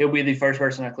 he'll be the first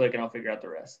person I click, and I'll figure out the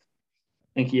rest. I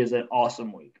think he has an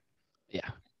awesome week. Yeah,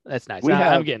 that's nice.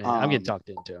 I'm getting talked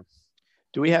into him.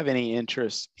 Do we have any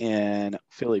interest in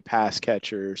Philly pass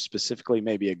catcher, specifically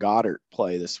maybe a Goddard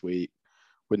play this week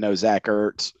with no Zach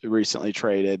Ertz recently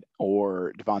traded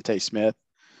or Devontae Smith?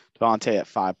 Devontae at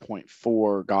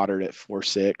 5.4, Goddard at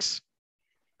 4.6.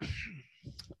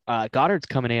 Goddard's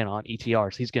coming in on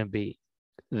ETRs. He's going to be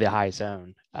the highest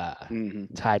owned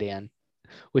tight end,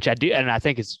 which I do, and I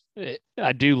think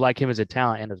I do like him as a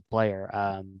talent and as a player.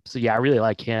 So yeah, I really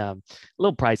like him. A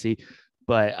little pricey,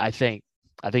 but I think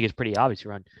it's pretty obvious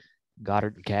you run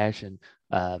Goddard and Cash and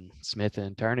Smith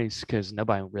and Turney's because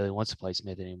nobody really wants to play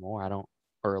Smith anymore.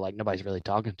 Nobody's really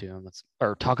talking to him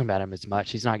or talking about him as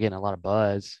much. He's not getting a lot of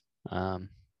buzz.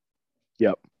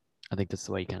 Yep. I think that's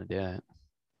the way you kind of do it.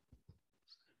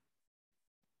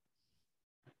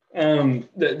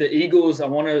 The Eagles,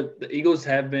 the Eagles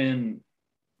have been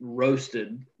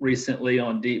roasted recently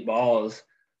on deep balls.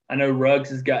 I know Ruggs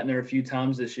has gotten there a few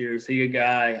times this year. Is he a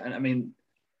guy? I mean,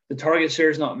 the target share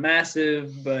is not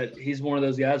massive, but he's one of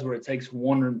those guys where it takes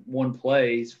one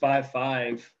play. He's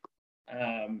 5'5".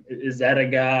 Is that a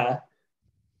guy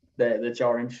that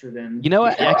y'all are interested in? You know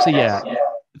what? Actually, yeah.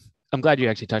 I'm glad you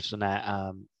actually touched on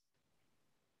that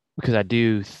because I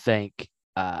do think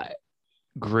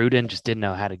Gruden just didn't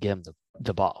know how to give him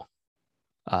the ball.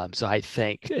 So I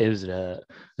think it was an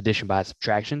addition by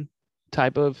subtraction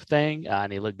type of thing,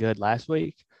 and he looked good last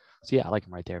week. So yeah, I like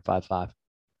him right there, 5'5".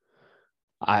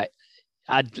 A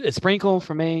sprinkle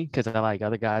for me because I like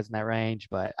other guys in that range,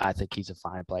 but I think he's a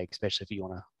fine play, especially if you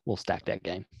want to. We'll stack that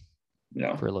game.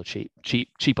 Yeah, for a little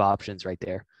cheap options right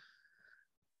there.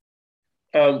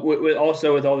 With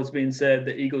all this being said,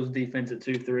 the Eagles' defense at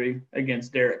 2-3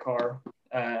 against Derek Carr,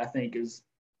 I think, is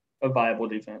a viable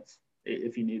defense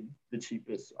if you need the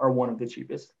cheapest or one of the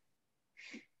cheapest.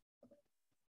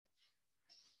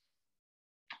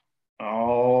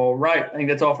 All right, I think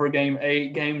that's all for Game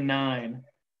 8. Game 9,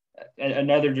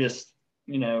 another just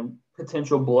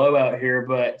potential blowout here,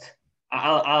 but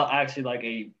I'll actually like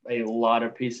a lot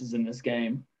of pieces in this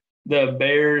game. The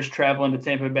Bears traveling to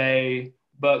Tampa Bay.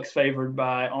 Bucks favored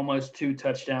by almost 2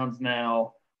 touchdowns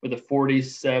now with a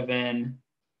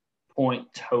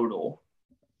 47-point total.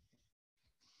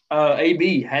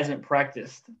 AB hasn't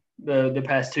practiced the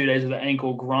past 2 days with the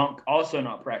ankle. Gronk also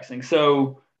not practicing.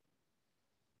 So,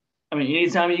 I mean,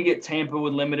 anytime you get Tampa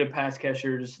with limited pass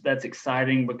catchers, that's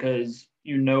exciting because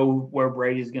you know where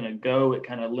Brady's going to go. It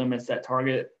kind of limits that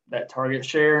target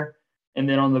share. And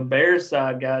then on the Bears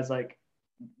side, guys, like,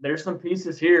 there's some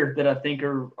pieces here that I think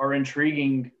are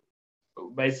intriguing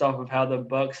based off of how the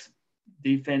Bucs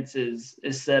defense is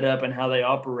set up and how they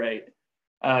operate.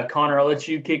 Connor, I'll let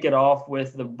you kick it off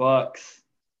with the Bucs.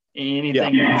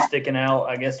 Anything that's sticking out,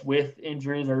 I guess, with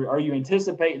injuries, or are you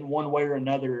anticipating one way or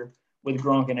another with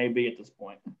Gronk and AB at this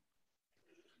point?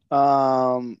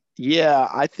 Yeah,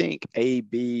 I think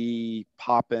AB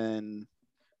popping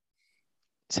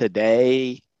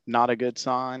today, not a good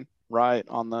sign. Right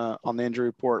on the injury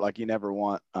report, like you never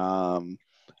want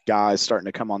guys starting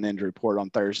to come on the injury report on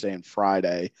Thursday and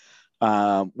Friday.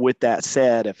 With that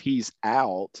said, if he's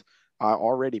out, I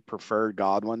already preferred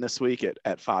Godwin this week at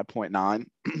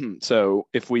 5.9. So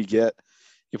if we get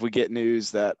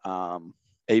news that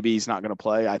AB's not going to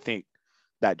play, I think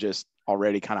that just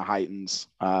already kind of heightens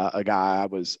a guy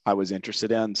I was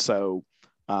interested in. So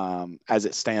as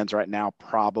it stands right now,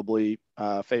 probably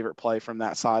favorite play from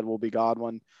that side will be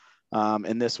Godwin.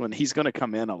 And this one, he's going to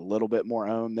come in a little bit more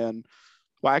owned than,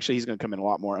 well, actually, he's going to come in a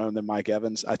lot more owned than Mike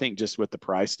Evans. I think just with the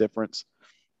price difference,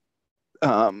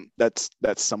 that's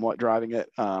somewhat driving it.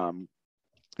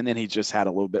 And then he just had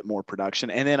a little bit more production.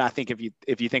 And then I think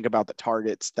if you think about the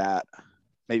targets that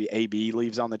maybe AB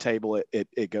leaves on the table,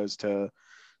 it goes to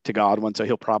Godwin. So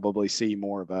he'll probably see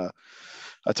more of a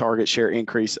target share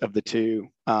increase of the two.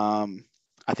 I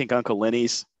think Uncle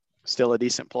Lenny's still a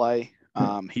decent play.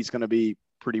 He's going to be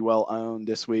pretty well owned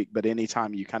this week, but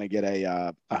anytime you kind of get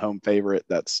a home favorite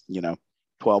that's,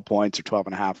 12 points or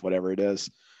 12.5, whatever it is,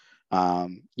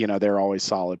 they're always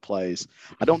solid plays.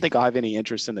 I don't think I'll have any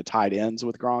interest in the tight ends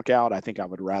with Gronk out. I think I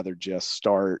would rather just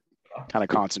start kind of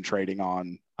concentrating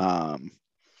on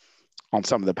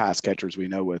some of the pass catchers we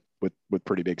know with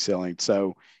pretty big ceiling.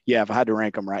 So yeah, if I had to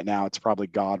rank them right now, it's probably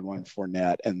Godwin,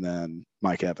 Fournette, and then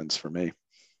Mike Evans for me.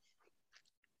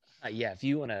 Yeah, if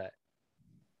you want to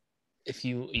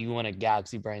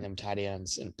galaxy brain them tight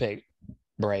ends and pick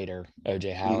Braid or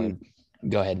OJ Howard,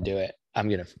 go ahead and do it.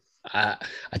 I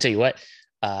tell you what.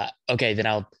 Okay, then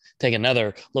I'll take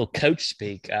another little coach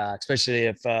speak, especially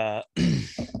if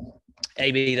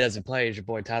AB doesn't play. Is your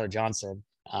boy Tyler Johnson?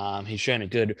 He's showing a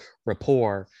good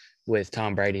rapport with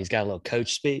Tom Brady. He's got a little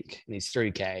coach speak, and he's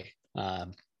 3K.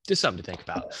 Just something to think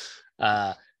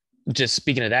about. Just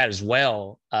speaking of that as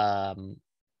well,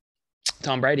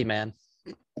 Tom Brady, man,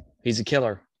 he's a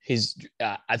killer.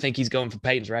 I think he's going for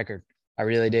Peyton's record. I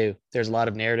really do. There's a lot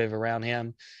of narrative around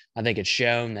him. I think it's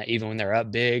shown that even when they're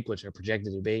up big, which they're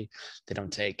projected to be, they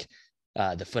don't take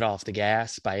the foot off the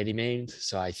gas by any means.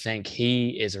 So I think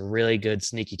he is a really good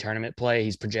sneaky tournament play.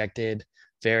 He's projected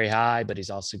very high, but he's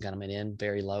also coming in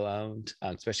very low owned,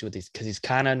 especially with these, because he's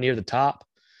kind of near the top.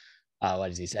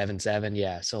 What is he, 7-7?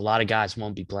 Yeah. So a lot of guys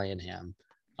won't be playing him.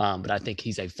 But I think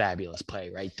he's a fabulous play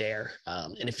right there.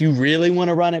 And if you really want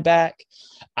to run it back,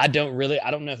 I don't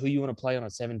know who you want to play on a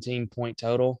 17-point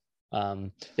total.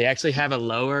 They actually have a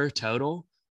lower total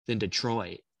than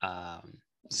Detroit.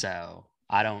 So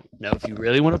I don't know if you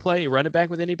really want to run it back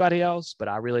with anybody else, but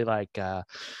I really like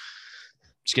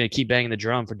just going to keep banging the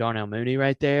drum for Darnell Mooney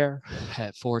right there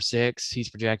at 4.6.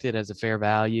 He's projected as a fair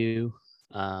value.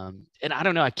 And I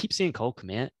don't know. I keep seeing Cole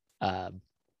Kmet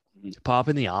pop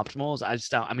in the optimals.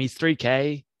 He's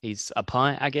 3K. He's a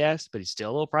punt, I guess, but he's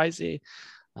still a little pricey.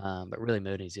 But really,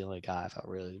 Mooney's the only guy if I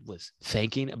really was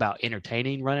thinking about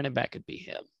entertaining running it back, could be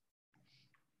him.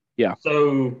 Yeah.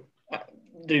 So,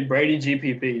 dude, Brady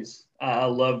GPPs. I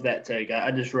love that take.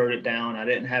 I just wrote it down. I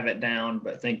didn't have it down,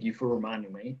 but thank you for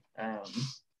reminding me.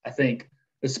 I think,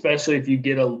 especially if you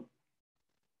get a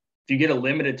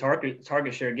limited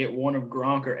target share, get one of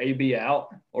Gronk or AB out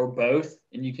or both,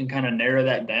 and you can kind of narrow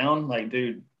that down. Like,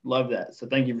 dude, love that. So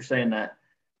thank you for saying that.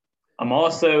 I'm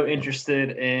also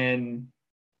interested in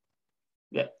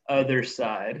the other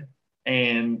side,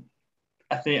 and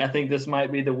I think this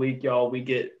might be the week, y'all, we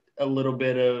get a little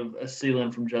bit of a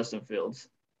ceiling from Justin Fields.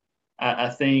 I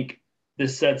think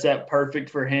this sets up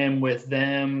perfect for him with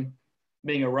them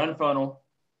being a run funnel.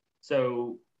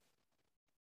 So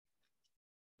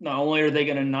not only are they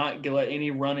going to not let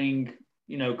any running,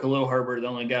 Khalil Herbert, the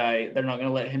only guy, they're not going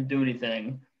to let him do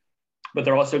anything, but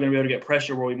they're also going to be able to get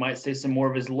pressure where we might see some more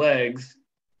of his legs.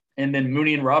 And then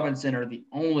Mooney and Robinson are the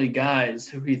only guys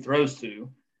who he throws to.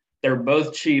 They're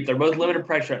both cheap. They're both limited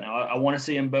pressure right now. I want to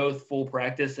see them both full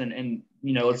practice and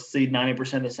let's see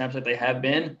 90% of the snaps that they have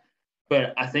been.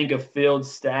 But I think a field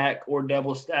stack or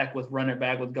double stack with run it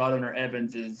back with Godwin or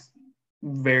Evans is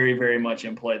very, very much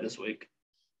in play this week.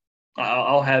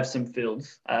 I'll have some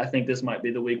Fields. I think this might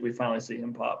be the week we finally see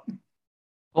him pop.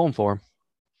 Pulling for him.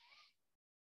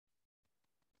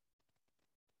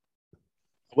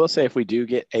 I will say if we do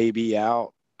get AB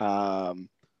out,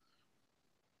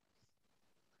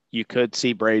 you could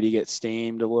see Brady get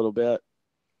steamed a little bit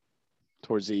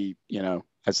towards the,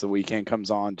 as the weekend comes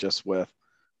on, just with,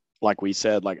 like we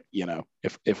said,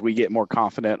 if we get more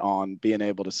confident on being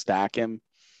able to stack him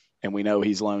and we know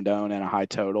he's loaned owned and a high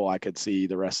total, I could see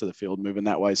the rest of the field moving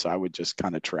that way. So I would just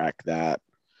kind of track that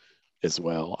as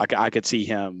well. I could see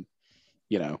him,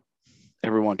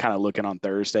 everyone kind of looking on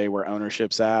Thursday where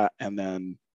ownership's at and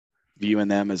then viewing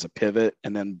them as a pivot.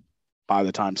 And then by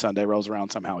the time Sunday rolls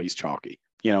around, somehow he's chalky.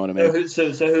 You know what I mean?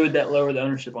 So who would that lower the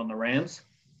ownership on, the Rams?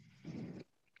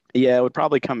 Yeah, it would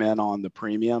probably come in on the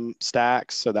premium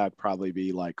stacks. So that'd probably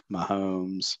be like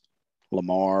Mahomes,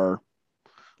 Lamar.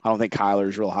 I don't think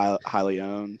Kyler's real highly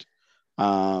owned.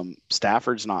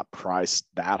 Stafford's not priced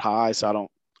that high, so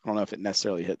I don't know if it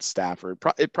necessarily hits Stafford.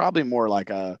 It probably more like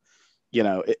a,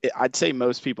 I'd say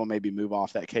most people maybe move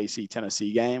off that KC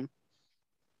Tennessee game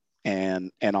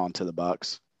and on to the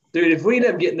Bucks. Dude, if we end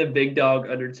up getting the big dog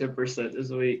under 10% this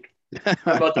week, I'm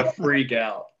about to freak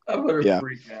out. I'm going to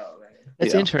freak out, man.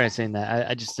 It's interesting that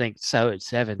I just think so at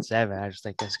 7-7. I just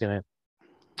think that's going to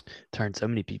turn so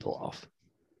many people off.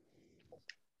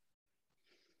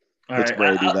 All right.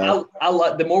 Brady, I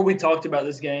like the more we talked about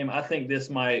this game, I think this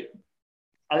might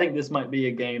be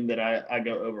a game that I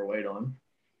go overweight on.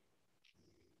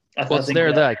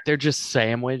 They're just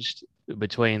sandwiched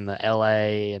between the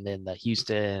LA and then the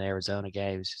Houston and Arizona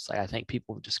games. Just like I think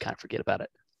people just kind of forget about it.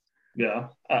 Yeah,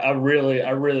 I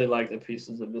really like the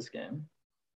pieces of this game.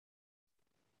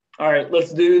 All right,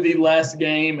 let's do the last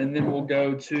game, and then we'll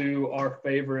go to our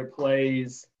favorite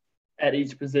plays at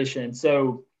each position.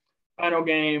 So, final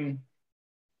game,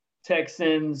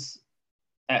 Texans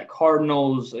at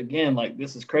Cardinals. Again, like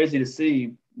this is crazy to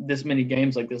see this many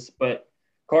games like this, but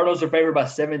Cardinals are favored by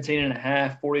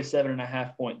 17.5,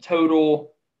 47.5 point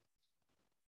total.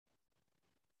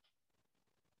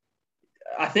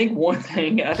 I think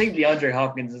DeAndre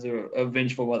Hopkins is a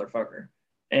vengeful motherfucker.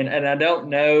 And I don't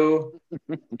know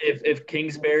if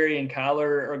Kingsbury and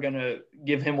Kyler are going to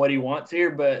give him what he wants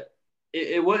here, but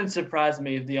it wouldn't surprise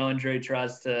me if DeAndre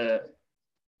tries to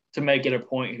make it a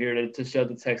point here to show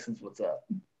the Texans what's up.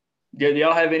 Do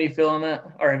y'all have any feel on that?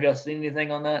 Or have y'all seen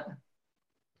anything on that?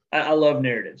 I love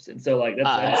narratives. And so, like,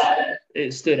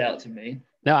 it stood out to me.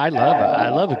 No, I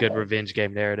love a good revenge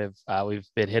game narrative. We've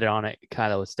been hitting on it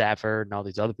kind of with Stafford and all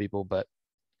these other people, but,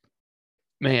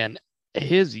 man,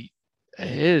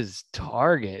 his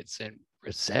targets and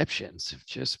receptions have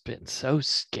just been so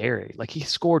scary. Like he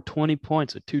scored 20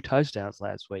 points with 2 touchdowns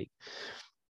last week.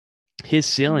 His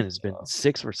ceiling has been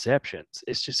 6 receptions.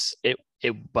 It's just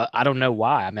but I don't know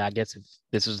why. I mean, I guess if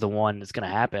this is the one that's going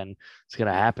to happen, it's going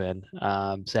to happen.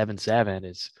 7-7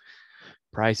 is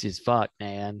pricey as fuck,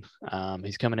 man.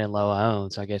 He's coming in low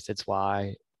owned, so I guess that's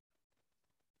why.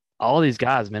 All these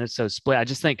guys, man, it's so split. I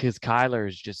just think because Kyler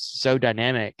is just so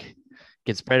dynamic,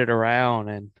 can spread it around,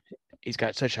 and he's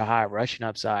got such a high rushing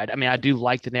upside. I mean, I do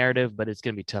like the narrative, but it's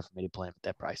going to be tough for me to play him at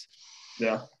that price.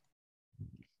 Yeah.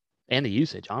 And the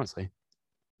usage, honestly.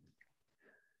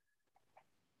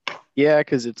 Yeah,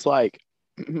 because it's like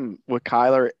with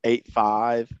Kyler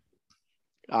 8.5,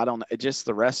 I don't know. It just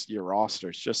the rest of your roster,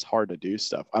 it's just hard to do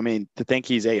stuff. I mean, to think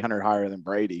he's 800 higher than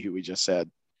Brady, who we just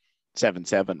said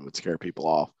 7-7 would scare people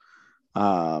off.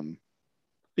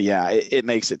 Yeah, it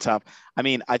makes it tough. I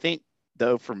mean, I think,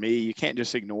 though, for me, you can't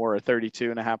just ignore a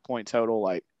 32.5 point total.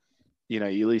 Like, you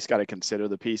at least got to consider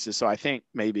the pieces. So I think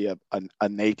maybe a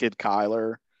naked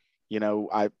Kyler,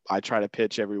 I try to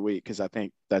pitch every week because I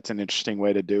think that's an interesting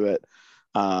way to do it.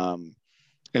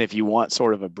 And if you want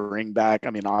sort of a bring back, I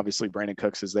mean, obviously Brandon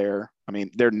Cooks is there. I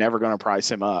mean, they're never going to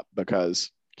price him up because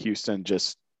Houston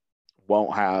just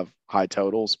won't have high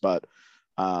totals. But,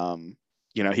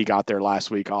 he got there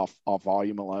last week off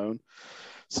volume alone.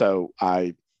 So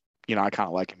I kind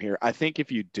of like him here. I think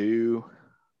if you do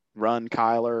run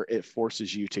Kyler, it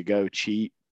forces you to go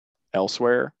cheap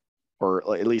elsewhere,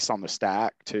 or at least on the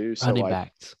stack too. So running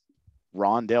backs.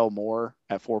 Rondale Moore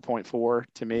at 4.4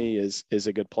 to me is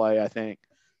a good play, I think,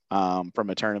 from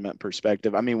a tournament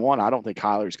perspective. I mean, I don't think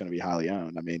Kyler's going to be highly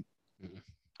owned. I mean,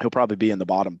 he'll probably be in the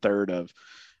bottom third of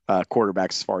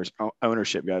quarterbacks as far as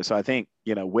ownership goes. So I think,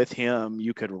 with him,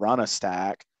 you could run a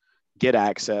stack, get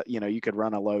access, you could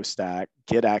run a low stack,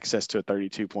 get access to a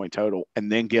 32-point total,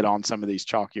 and then get on some of these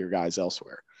chalkier guys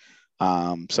elsewhere.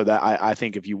 So that I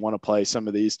think if you want to play some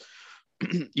of these,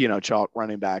 chalk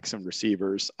running backs and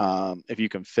receivers, if you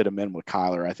can fit them in with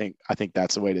Kyler, I think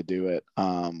that's the way to do it.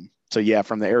 So yeah,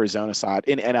 from the Arizona side,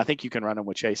 and I think you can run him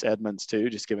with Chase Edmonds too,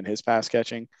 just given his pass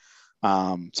catching.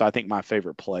 So I think my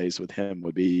favorite plays with him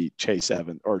would be Chase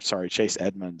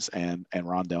Edmonds and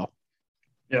Rondale.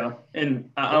 Yeah, and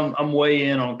I'm way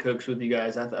in on Cooks with you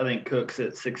guys. I think Cooks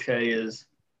at 6K is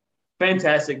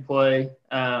fantastic play.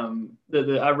 I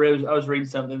was reading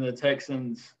something, the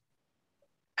Texans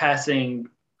passing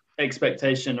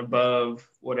expectation above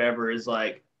whatever is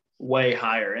like way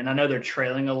higher, and I know they're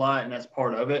trailing a lot, and that's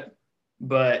part of it,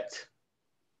 but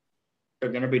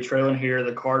they're going to be trailing here.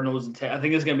 The Cardinals, I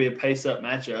think it's going to be a pace-up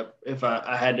matchup. If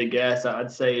I had to guess,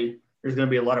 I'd say there's going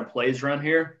to be a lot of plays run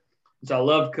here. So I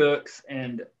love Cooks,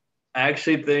 and I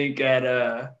actually think at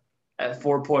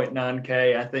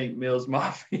 4.9K, I think Mills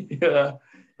Mafia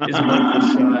is worth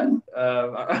a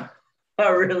shot. I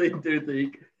really do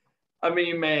think. I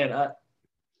mean, man,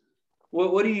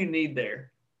 what do you need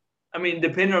there? I mean,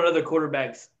 depending on other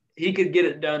quarterbacks, he could get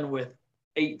it done with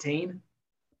 18.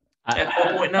 at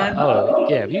 4.9? Oh,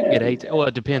 yeah. If you can get 8, well,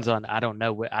 it depends on. I don't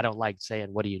know. I don't like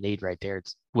saying what do you need right there.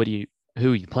 It's who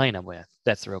are you playing them with?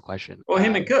 That's the real question. Well,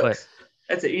 him and Cooks.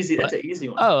 That's an easy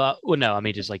one. Oh, well, no. I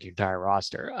mean, just like your entire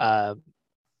roster.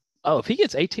 If he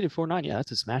gets 18 and 4.9, yeah,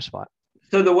 that's a smash spot.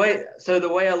 So the way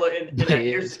I look,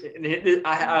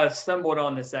 I stumbled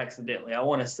on this accidentally. I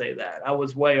want to say that I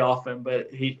was way off him,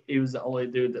 but he was the only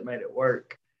dude that made it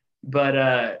work.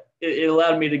 But it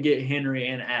allowed me to get Henry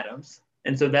and Adams,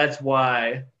 and so that's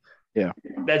why. Yeah,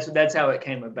 that's how it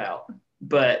came about.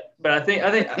 But I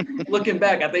think looking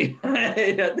back, I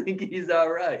think he's all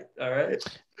right. All right.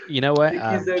 You know what?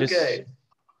 He's okay.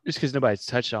 Just because nobody's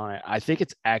touched on it, I think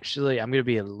it's actually, I'm going to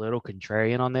be a little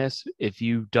contrarian on this. If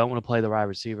you don't want to play the wide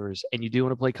receivers and you do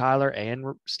want to play Kyler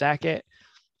and stack it,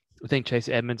 I think Chase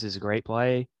Edmonds is a great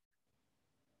play.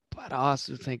 But I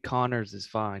also think Connors is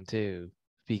fine too,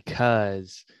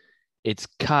 because it's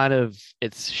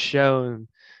shown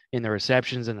in the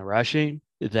receptions and the rushing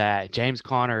that James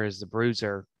Conner is the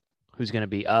bruiser who's going to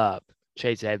be up.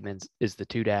 Chase Edmonds is the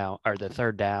third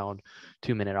down,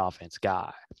 2-minute offense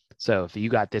guy. So if you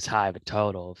got this high of a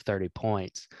total of 30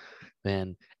 points,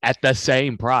 then at the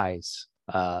same price,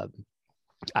 I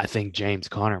think James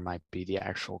Conner might be the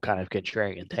actual kind of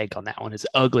contrarian take on that one. As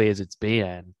ugly as it's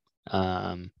been,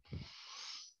 I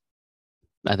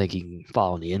think he can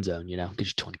fall in the end zone, get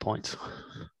you 20 points.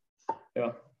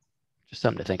 Yeah. Just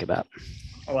something to think about.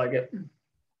 I like it.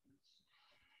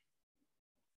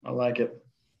 All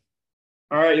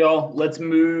right, y'all. Let's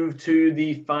move to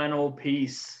the final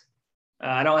piece.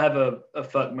 I don't have a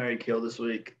fuck, marry, kill this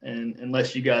week, and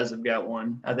unless you guys have got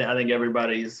one, I think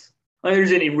everybody's. I don't think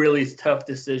there's any really tough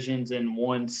decisions in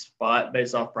one spot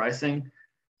based off pricing.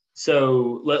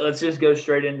 So let's just go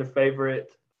straight into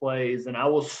favorite plays, and I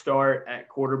will start at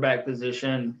quarterback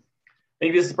position. I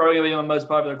think this is probably going to be my most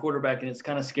popular quarterback, and it's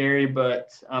kind of scary,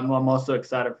 but I'm also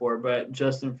excited for it. But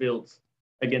Justin Fields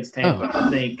against Tampa, I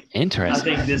think.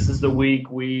 Interesting. I think this is the week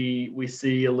we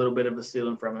see a little bit of a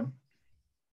ceiling from him.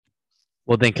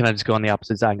 Well, then can I just go on the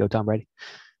opposite side and go Tom Brady?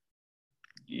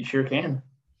 You sure can.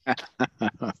 I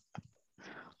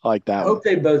like that. I hope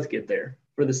they both get there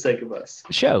for the sake of us.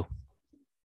 Show.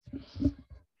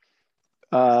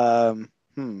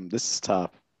 This is tough.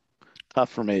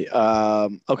 Tough for me.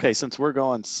 Okay, since we're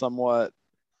going somewhat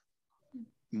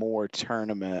more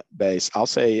tournament based, I'll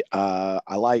say it's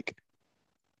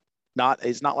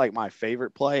not like my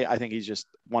favorite play. I think he's just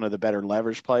one of the better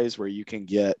leverage plays where you can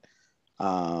get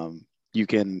you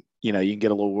can get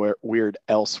a little weird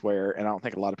elsewhere, and I don't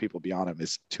think a lot of people be on him.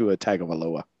 Is Tua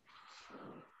Tagovailoa.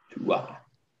 Wow.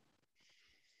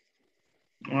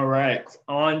 All right,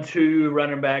 on to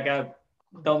running back. I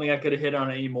don't think I could have hit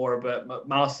on it anymore, but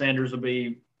Miles Sanders will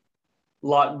be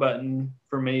lock button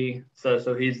for me.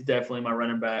 So he's definitely my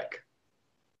running back.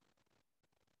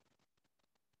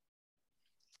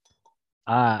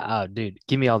 Dude,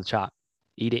 give me all the chop.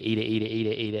 Eat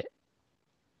it.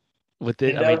 With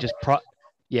this, with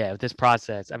this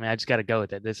process, I mean, I just got to go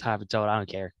with it. This half a total, I don't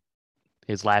care.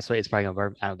 His last week, it's probably going to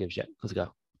burn. I don't give a shit. Let's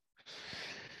go.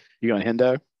 You going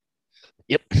Hendo?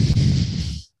 Yep.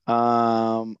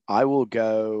 I will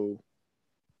go.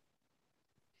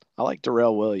 I like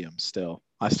Darrell Williams still.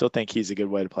 I still think he's a good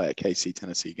way to play a KC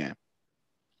Tennessee game.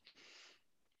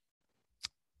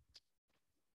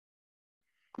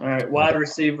 All right, wide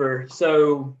receiver.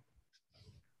 So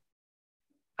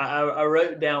I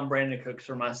wrote down Brandon Cooks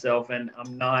for myself, and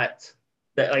I'm not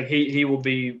that like he will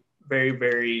be very,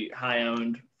 very high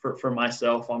owned for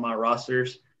myself on my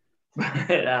rosters.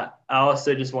 But I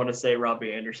also just want to say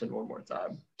Robbie Anderson one more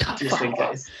time, just in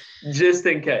case. Just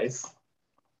in case.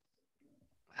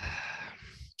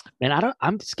 Man,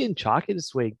 I'm just getting chalky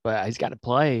this week, but he's got to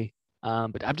play.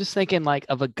 But I'm just thinking like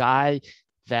of a guy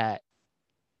that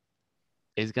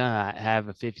is gonna have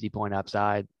a 50-point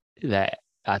upside that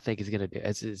I think is gonna do.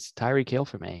 It's Tyreek Hill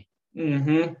for me.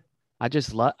 Mm-hmm. I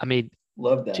just love. I mean,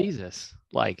 love that. Jesus,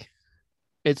 like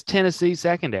it's Tennessee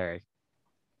secondary.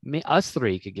 Us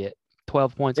three could get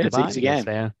 12 points combined. It's easy game.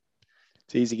 There.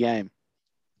 It's easy game.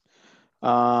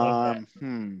 I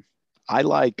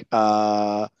like.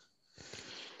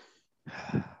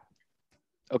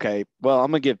 Okay, well,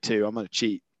 I'm gonna give two. I'm gonna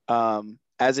cheat.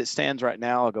 As it stands right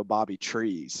now, I'll go Bobby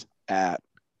Trees at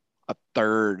a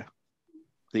third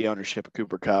the ownership of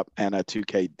Cooper Kupp and a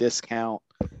 2K discount.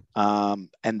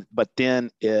 But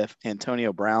then if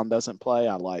Antonio Brown doesn't play,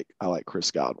 I like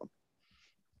Chris Godwin.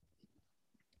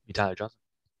 You Tyler Johnson?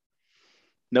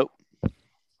 Nope.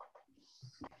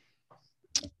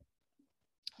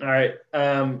 All right,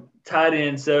 tight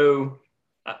end. So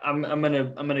I'm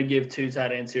gonna give two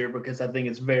tight ends here because I think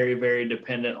it's very, very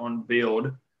dependent on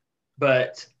build.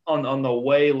 But on the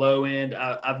way low end,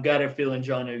 I've got a feeling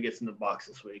Jonnu gets in the box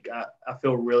this week. I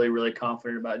feel really, really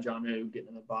confident about Jonnu getting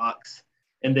in the box.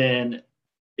 And then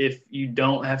if you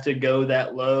don't have to go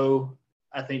that low,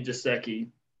 I think Gesicki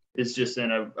is just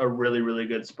in a really, really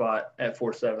good spot at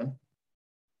 4-7.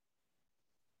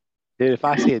 Dude, if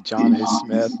I see a John A.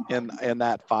 Smith in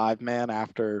that 5-man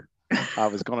after I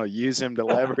was going to use him to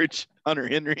leverage Hunter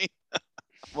Henry, I'm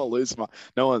going to lose my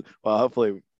 – no one – well,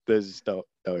 hopefully they just don't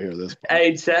hear this.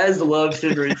 Hey, Chaz loves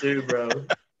Henry too, bro.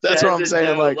 That's Chaz what I'm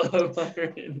saying. Like,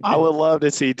 Henry. I would love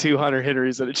to see 2 Hunter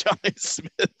Henrys and a John A.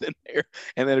 Smith in there.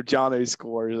 And then if John A.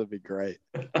 scores, that'd be great.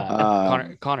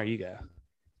 Connor, you go.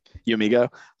 You and me go?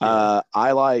 Yeah.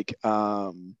 I like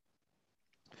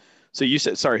so you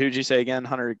said, sorry, who did you say again?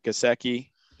 Hunter Gesicki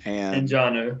and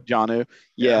Jonnu. Jonnu.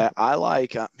 Yeah, I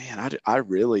like, I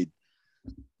really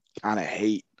kind of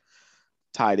hate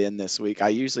tight end this week. I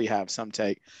usually have some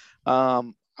take.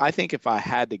 I think if I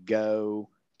had to go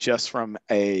just from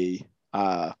a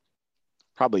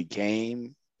probably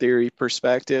game theory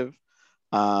perspective,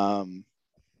 man,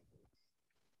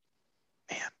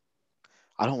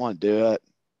 I don't want to do it.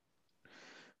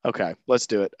 Okay, let's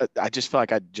do it. I just feel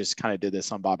like I just kind of did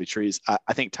this on Bobby Trees.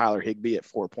 I think Tyler Higbee at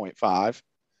 4.5.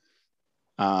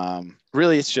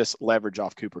 Really, it's just leverage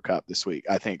off Cooper Kupp this week.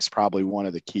 I think it's probably one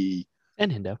of the key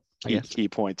And Hendo, key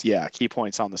points. Yeah, key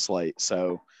points on the slate.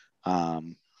 So I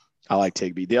like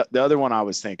Higbee. The other one I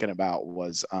was thinking about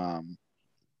was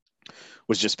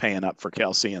just paying up for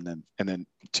Kelsey, and then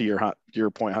to your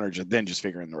point, Hunter, then just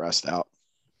figuring the rest out.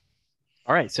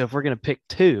 All right, so if we're gonna pick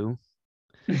 2.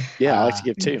 Yeah, I like to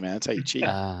give 2, man. That's how you cheat.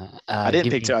 I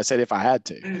didn't pick 2. I said if I had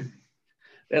to.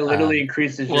 That literally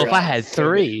increases your Well, if I odds. had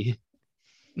 3,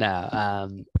 no,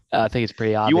 I think it's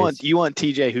pretty obvious. You want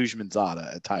TJ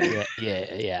Hujmanzada at tight end.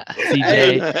 Yeah.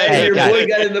 Hey, CJ, your guys, boy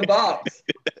got in the box.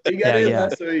 He got in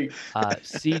last week.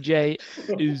 CJ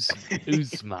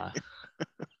Uzma.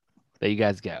 There you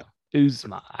guys go.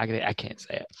 Uzma. I can't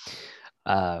say it.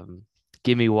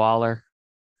 Give me Waller.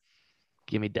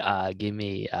 Give me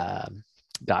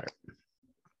Goddard.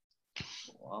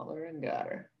 Waller and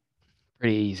Goddard.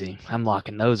 Pretty easy. I'm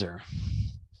locking those are.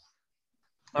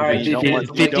 All right, You don't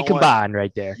want- 50 combined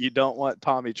right there. You don't want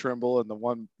Tommy Trimble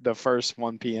in the first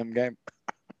 1 p.m. game.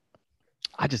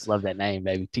 I just love that name,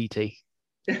 baby. TT.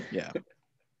 Yeah.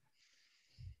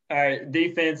 All right,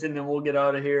 defense, and then we'll get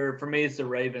out of here. For me, it's the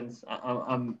Ravens.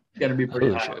 I'm going to be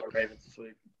pretty high on the Ravens this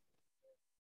week.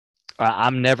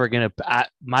 I'm never going to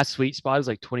 – my sweet spot is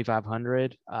like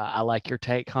 2,500. I like your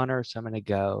take, Hunter, so I'm going to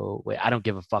go – wait, I don't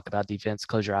give a fuck about defense.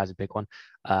 Close your eyes and pick one.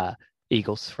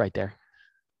 Eagles right there.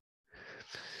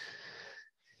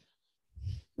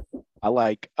 I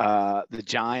like the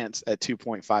Giants at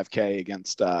 2.5K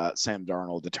against Sam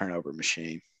Darnold, the turnover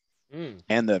machine,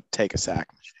 and the take a sack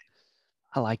machine.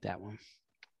 I like that one.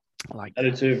 I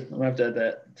do too. I'm going to have to add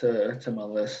that to my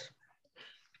list.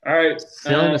 All right.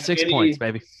 Still in the 6 points,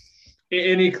 baby.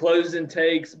 Any closing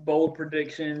takes, bold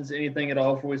predictions, anything at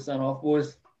all before we sign off,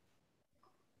 boys?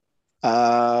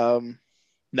 No,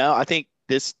 I think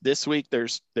this week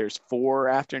there's 4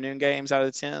 afternoon games out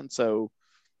of the 10, so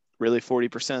really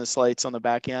 40% of the slates on the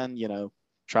back end.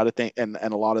 Try to think, and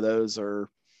a lot of those are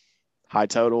high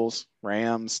totals.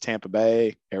 Rams, Tampa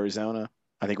Bay, Arizona.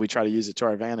 I think we try to use it to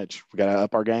our advantage. We got to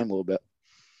up our game a little bit.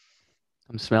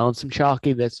 I'm smelling some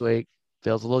chalky this week.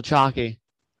 Feels a little chalky.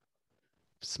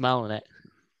 Smelling it.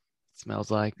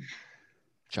 Smells like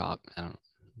chalk. I don't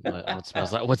know what it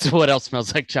smells like. What else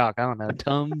smells like chalk? I don't know.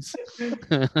 Tums.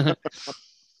 All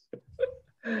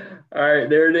right,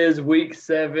 there it is. Week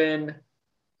 7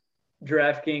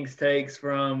 DraftKings takes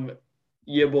from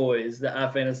ya boys, the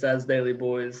iFantasize Daily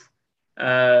boys.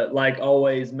 Like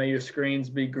always, may your screens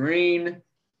be green.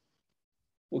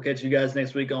 We'll catch you guys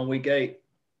next week on week 8.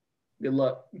 Good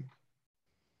luck.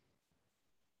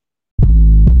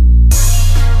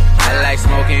 I like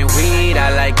smoking weed,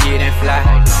 I like getting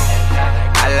fly.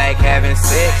 I like having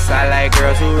sex, I like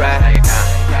girls who ride.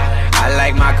 I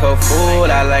like my cup full,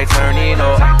 I like turning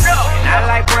up. And I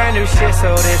like brand new shit,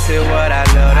 so this is what I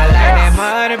love. I like that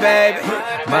money, baby.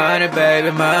 Money,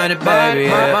 baby, money, baby,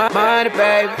 yeah. Money,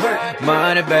 baby.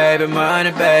 Money, baby,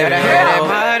 money, baby. Gotta have that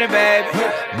money, baby.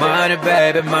 Money,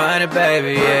 baby, money,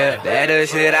 baby, yeah. That is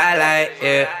shit I like,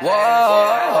 yeah.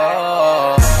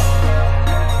 Whoa.